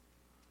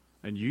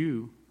 And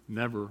you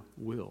never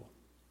will.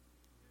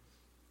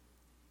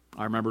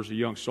 I remember as a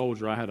young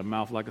soldier, I had a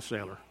mouth like a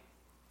sailor.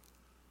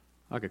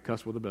 I could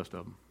cuss with the best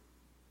of them.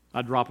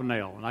 I'd drop a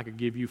nail, and I could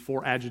give you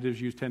 4 adjectives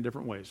used 10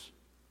 different ways.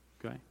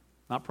 Okay?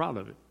 Not proud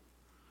of it.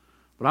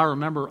 But I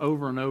remember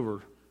over and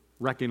over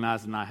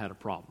recognizing I had a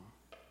problem.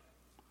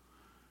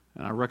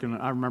 And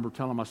I remember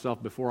telling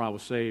myself before I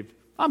was saved,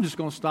 I'm just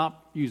going to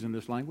stop using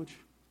this language.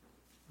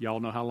 Y'all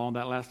know how long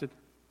that lasted?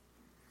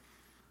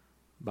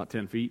 About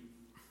 10 feet,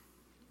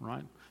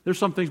 right? There's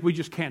some things we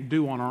just can't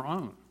do on our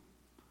own.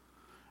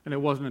 And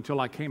it wasn't until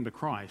I came to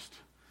Christ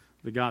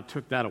that God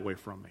took that away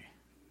from me.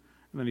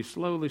 And then He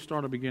slowly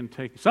started to begin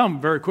taking,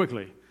 some very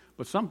quickly,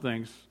 but some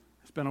things,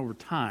 it's been over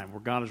time where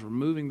God is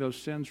removing those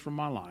sins from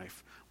my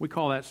life. We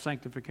call that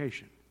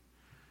sanctification.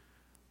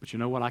 But you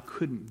know what? I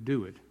couldn't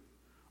do it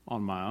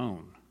on my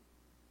own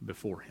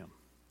before Him.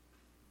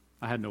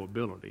 I had no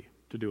ability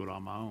to do it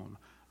on my own.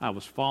 I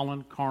was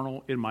fallen,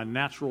 carnal, in my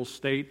natural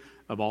state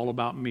of all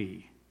about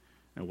me.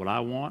 And what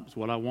I want is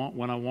what I want,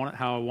 when I want it,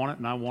 how I want it,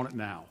 and I want it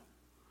now.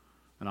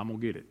 And I'm going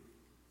to get it.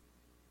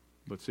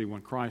 But see,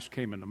 when Christ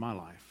came into my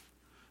life,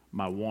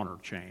 my wanter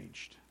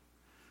changed.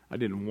 I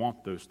didn't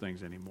want those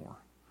things anymore.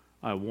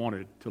 I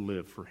wanted to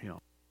live for Him.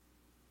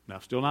 Now,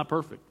 still not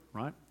perfect,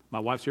 right? My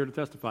wife's here to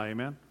testify,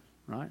 amen?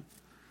 Right?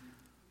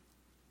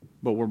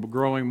 But we're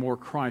growing more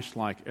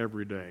Christ-like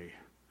every day.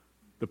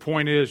 The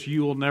point is,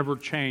 you will never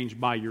change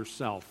by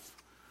yourself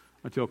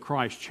until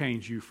Christ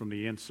changes you from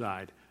the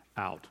inside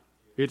out.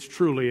 It's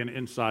truly an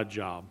inside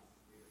job.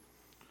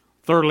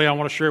 Thirdly, I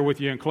want to share with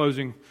you in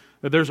closing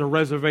that there's a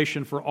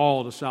reservation for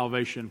all to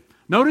salvation.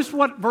 Notice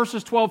what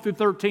verses 12 through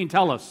 13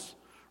 tell us.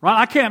 Right?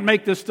 I can't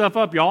make this stuff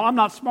up, y'all. I'm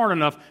not smart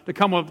enough to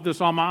come up with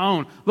this on my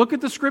own. Look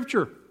at the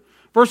Scripture.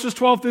 Verses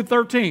 12 through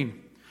 13.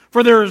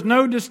 For there is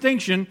no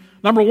distinction,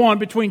 number one,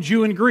 between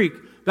Jew and Greek.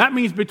 That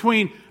means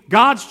between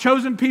God's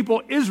chosen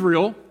people,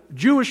 Israel,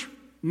 Jewish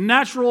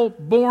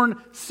natural-born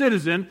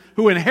citizen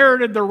who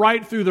inherited the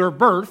right through their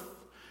birth,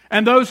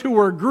 and those who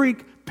were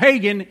Greek,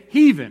 pagan,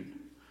 heathen.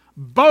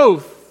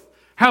 Both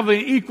have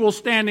an equal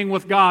standing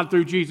with God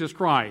through Jesus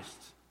Christ.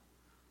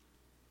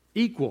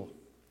 Equal.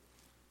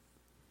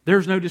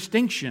 There's no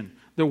distinction,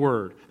 the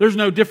word. There's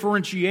no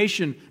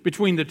differentiation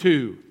between the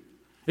two.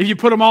 If you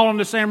put them all in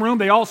the same room,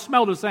 they all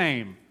smell the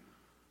same.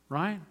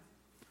 Right?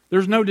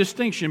 There's no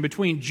distinction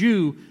between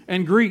Jew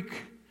and Greek.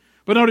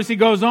 But notice he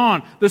goes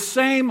on. The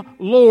same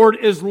Lord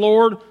is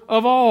Lord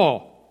of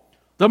all.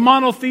 The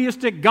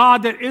monotheistic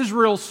God that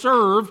Israel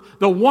served,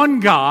 the one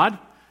God,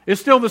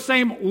 is still the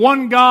same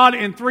one God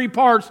in 3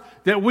 parts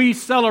that we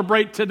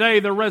celebrate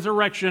today, the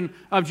resurrection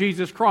of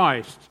Jesus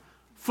Christ.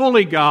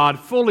 Fully God,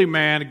 fully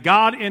man,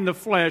 God in the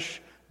flesh,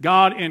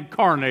 God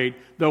incarnate,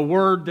 the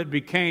Word that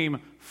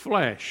became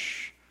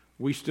flesh.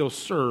 We still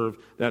serve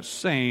that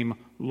same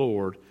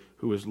Lord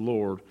who is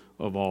Lord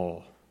of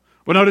all.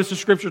 But notice the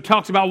Scripture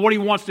talks about what He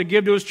wants to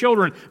give to His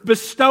children,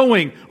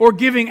 bestowing or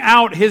giving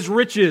out His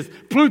riches.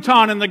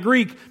 Pluton in the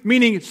Greek,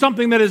 meaning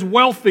something that is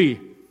wealthy.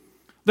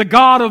 The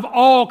God of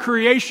all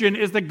creation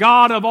is the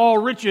God of all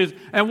riches.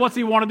 And what's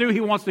He want to do?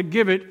 He wants to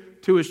give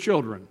it to His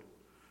children.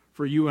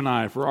 For you and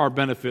I, for our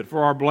benefit,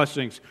 for our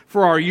blessings,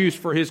 for our use,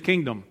 for His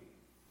kingdom.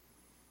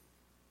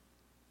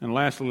 And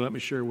lastly, let me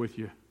share with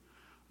you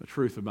the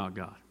truth about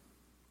God.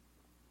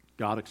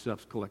 God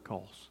accepts collect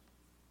calls.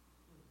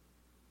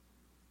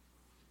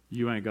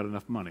 You ain't got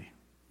enough money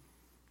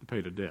to pay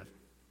the debt.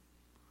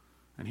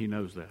 And He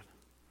knows that.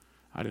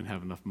 I didn't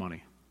have enough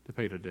money to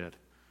pay the debt,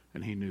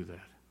 and He knew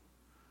that.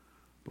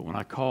 But when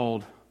I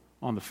called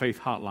on the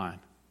faith hotline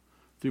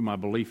through my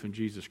belief in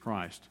Jesus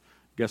Christ,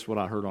 guess what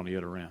I heard on the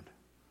other end?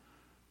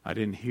 I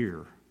didn't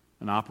hear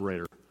an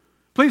operator,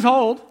 please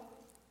hold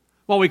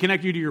while we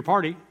connect you to your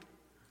party.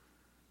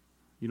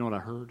 You know what I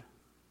heard?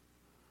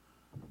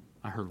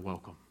 I heard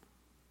welcome.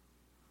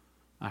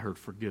 I heard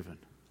forgiven.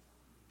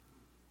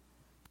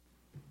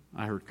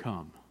 I heard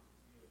come.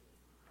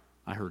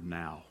 I heard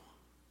now.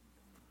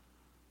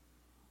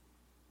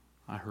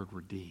 I heard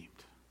redeemed.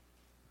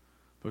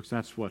 Folks,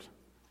 that's what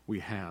we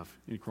have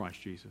in Christ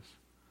Jesus.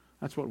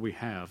 That's what we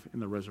have in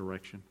the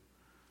resurrection.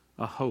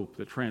 A hope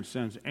that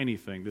transcends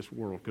anything this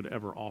world could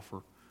ever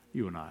offer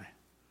you and I.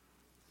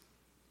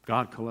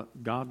 God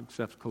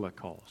accepts collect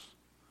calls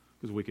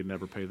because we could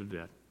never pay the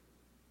debt.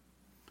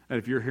 And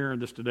if you're hearing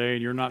this today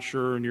and you're not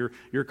sure and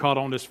you're caught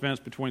on this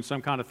fence between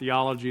some kind of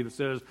theology that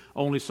says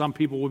only some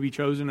people will be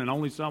chosen and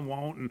only some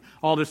won't and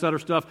all this other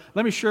stuff,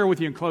 let me share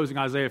with you in closing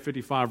Isaiah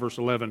 55, verse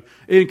 11,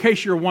 in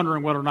case you're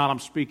wondering whether or not I'm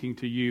speaking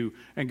to you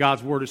and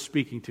God's word is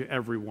speaking to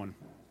everyone.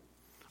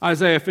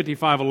 Isaiah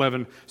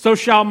 55:11. So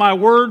shall my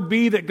word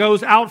be that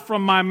goes out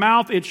from my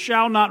mouth. It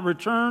shall not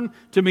return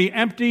to me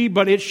empty,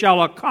 but it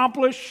shall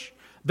accomplish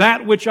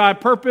that which I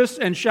purpose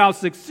and shall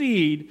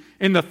succeed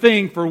in the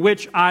thing for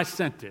which I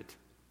sent it.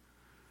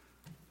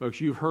 Folks,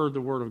 you've heard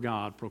the word of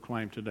God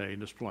proclaimed today in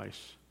this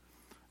place.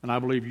 And I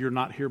believe you're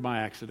not here by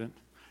accident.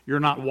 You're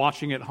not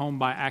watching at home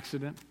by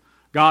accident.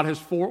 God has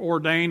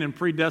foreordained and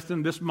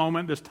predestined this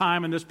moment, this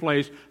time, and this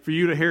place for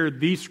you to hear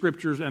these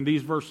scriptures and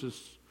these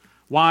verses.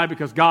 Why?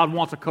 Because God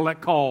wants a collect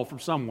call from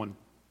someone.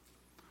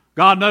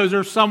 God knows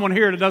there's someone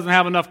here that doesn't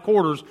have enough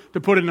quarters to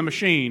put in the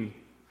machine.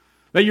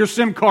 That your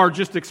SIM card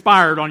just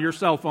expired on your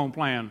cell phone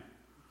plan.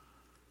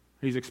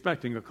 He's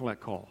expecting a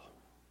collect call.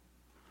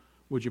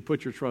 Would you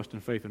put your trust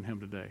and faith in Him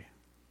today?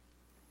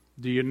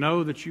 Do you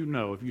know that you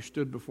know if you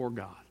stood before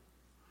God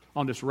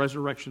on this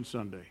Resurrection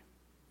Sunday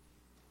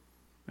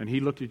and He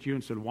looked at you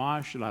and said,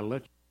 why should I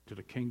let you into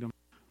the kingdom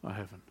of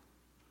heaven?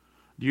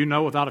 Do you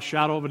know without a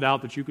shadow of a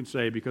doubt that you can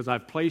say, because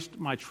I've placed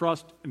my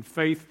trust and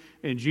faith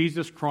in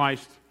Jesus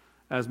Christ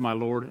as my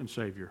Lord and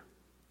Savior.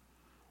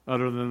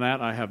 Other than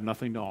that, I have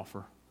nothing to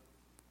offer.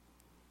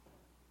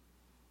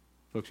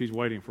 Folks, He's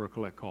waiting for a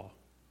collect call.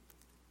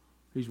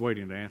 He's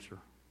waiting to answer.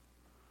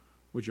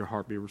 Would your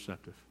heart be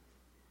receptive?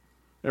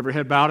 Every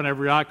head bowed and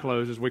every eye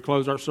closed. As we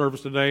close our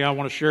service today, I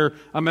want to share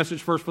a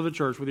message first for the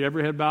church with you.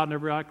 Every head bowed and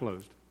every eye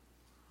closed.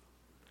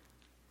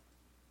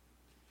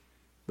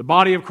 The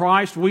body of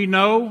Christ, we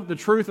know the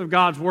truth of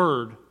God's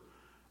Word.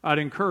 I'd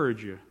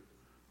encourage you,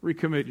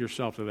 recommit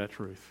yourself to that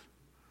truth.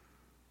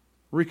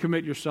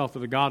 Recommit yourself to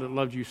the God that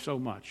loved you so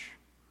much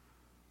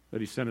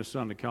that He sent His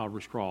Son to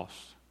Calvary's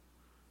cross.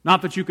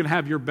 Not that you can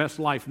have your best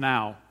life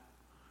now,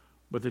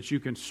 but that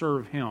you can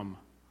serve Him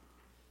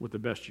with the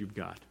best you've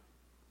got,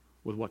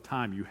 with what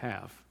time you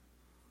have,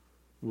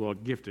 with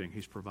what gifting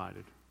He's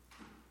provided.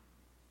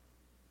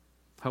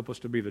 Help us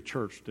to be the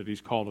church that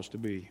He's called us to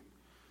be.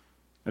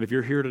 And if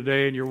you're here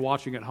today and you're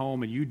watching at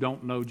home and you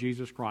don't know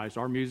Jesus Christ,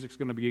 our music's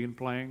going to begin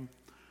playing.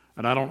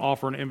 And I don't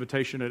offer an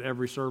invitation at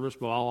every service,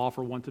 but I'll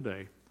offer one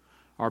today.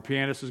 Our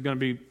pianist is going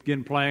to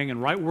begin playing,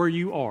 and right where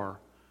you are,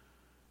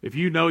 if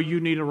you know you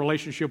need a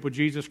relationship with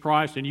Jesus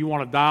Christ and you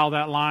want to dial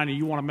that line and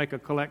you want to make a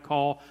collect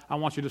call, I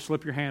want you to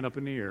slip your hand up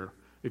in the air.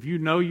 If you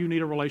know you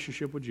need a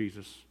relationship with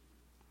Jesus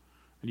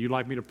and you'd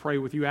like me to pray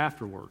with you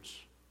afterwards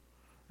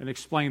and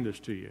explain this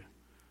to you,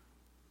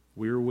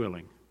 we're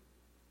willing.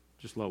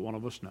 Just let one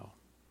of us know.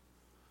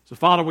 So,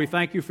 Father, we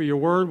thank you for your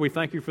word. We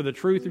thank you for the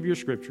truth of your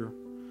scripture.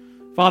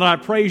 Father, I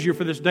praise you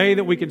for this day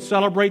that we can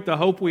celebrate the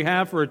hope we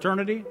have for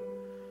eternity,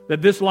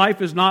 that this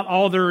life is not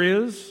all there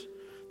is,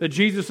 that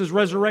Jesus'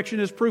 resurrection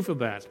is proof of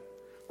that,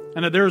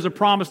 and that there is a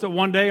promise that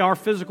one day our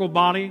physical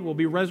body will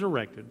be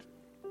resurrected,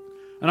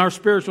 and our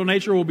spiritual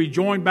nature will be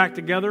joined back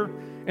together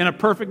in a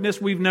perfectness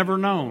we've never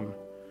known,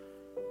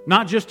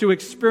 not just to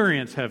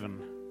experience heaven,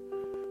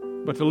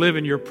 but to live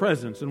in your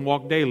presence and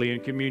walk daily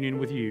in communion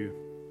with you.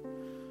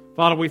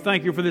 Father, we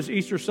thank you for this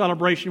Easter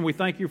celebration. We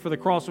thank you for the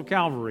cross of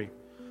Calvary.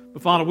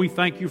 But Father, we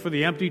thank you for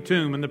the empty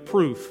tomb and the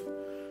proof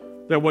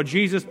that what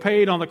Jesus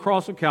paid on the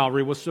cross of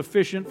Calvary was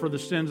sufficient for the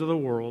sins of the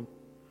world,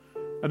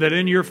 and that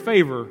in your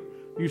favor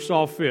you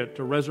saw fit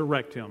to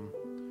resurrect him,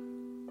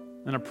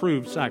 an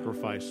approved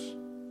sacrifice.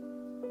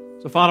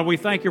 So Father, we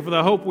thank you for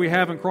the hope we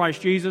have in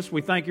Christ Jesus.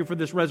 We thank you for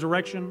this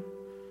resurrection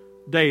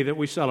day that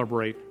we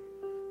celebrate.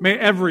 May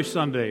every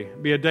Sunday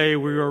be a day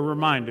we are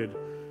reminded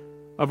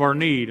of our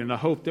need and the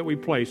hope that we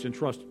place and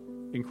trust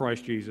in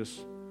Christ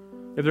Jesus.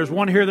 If there's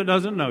one here that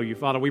doesn't know you,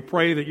 Father, we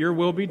pray that your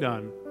will be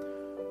done,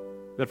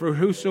 that for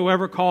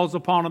whosoever calls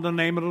upon the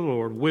name of the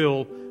Lord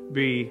will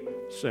be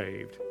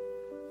saved.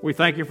 We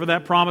thank you for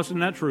that promise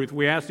and that truth.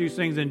 We ask these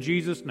things in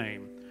Jesus'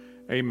 name.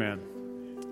 Amen.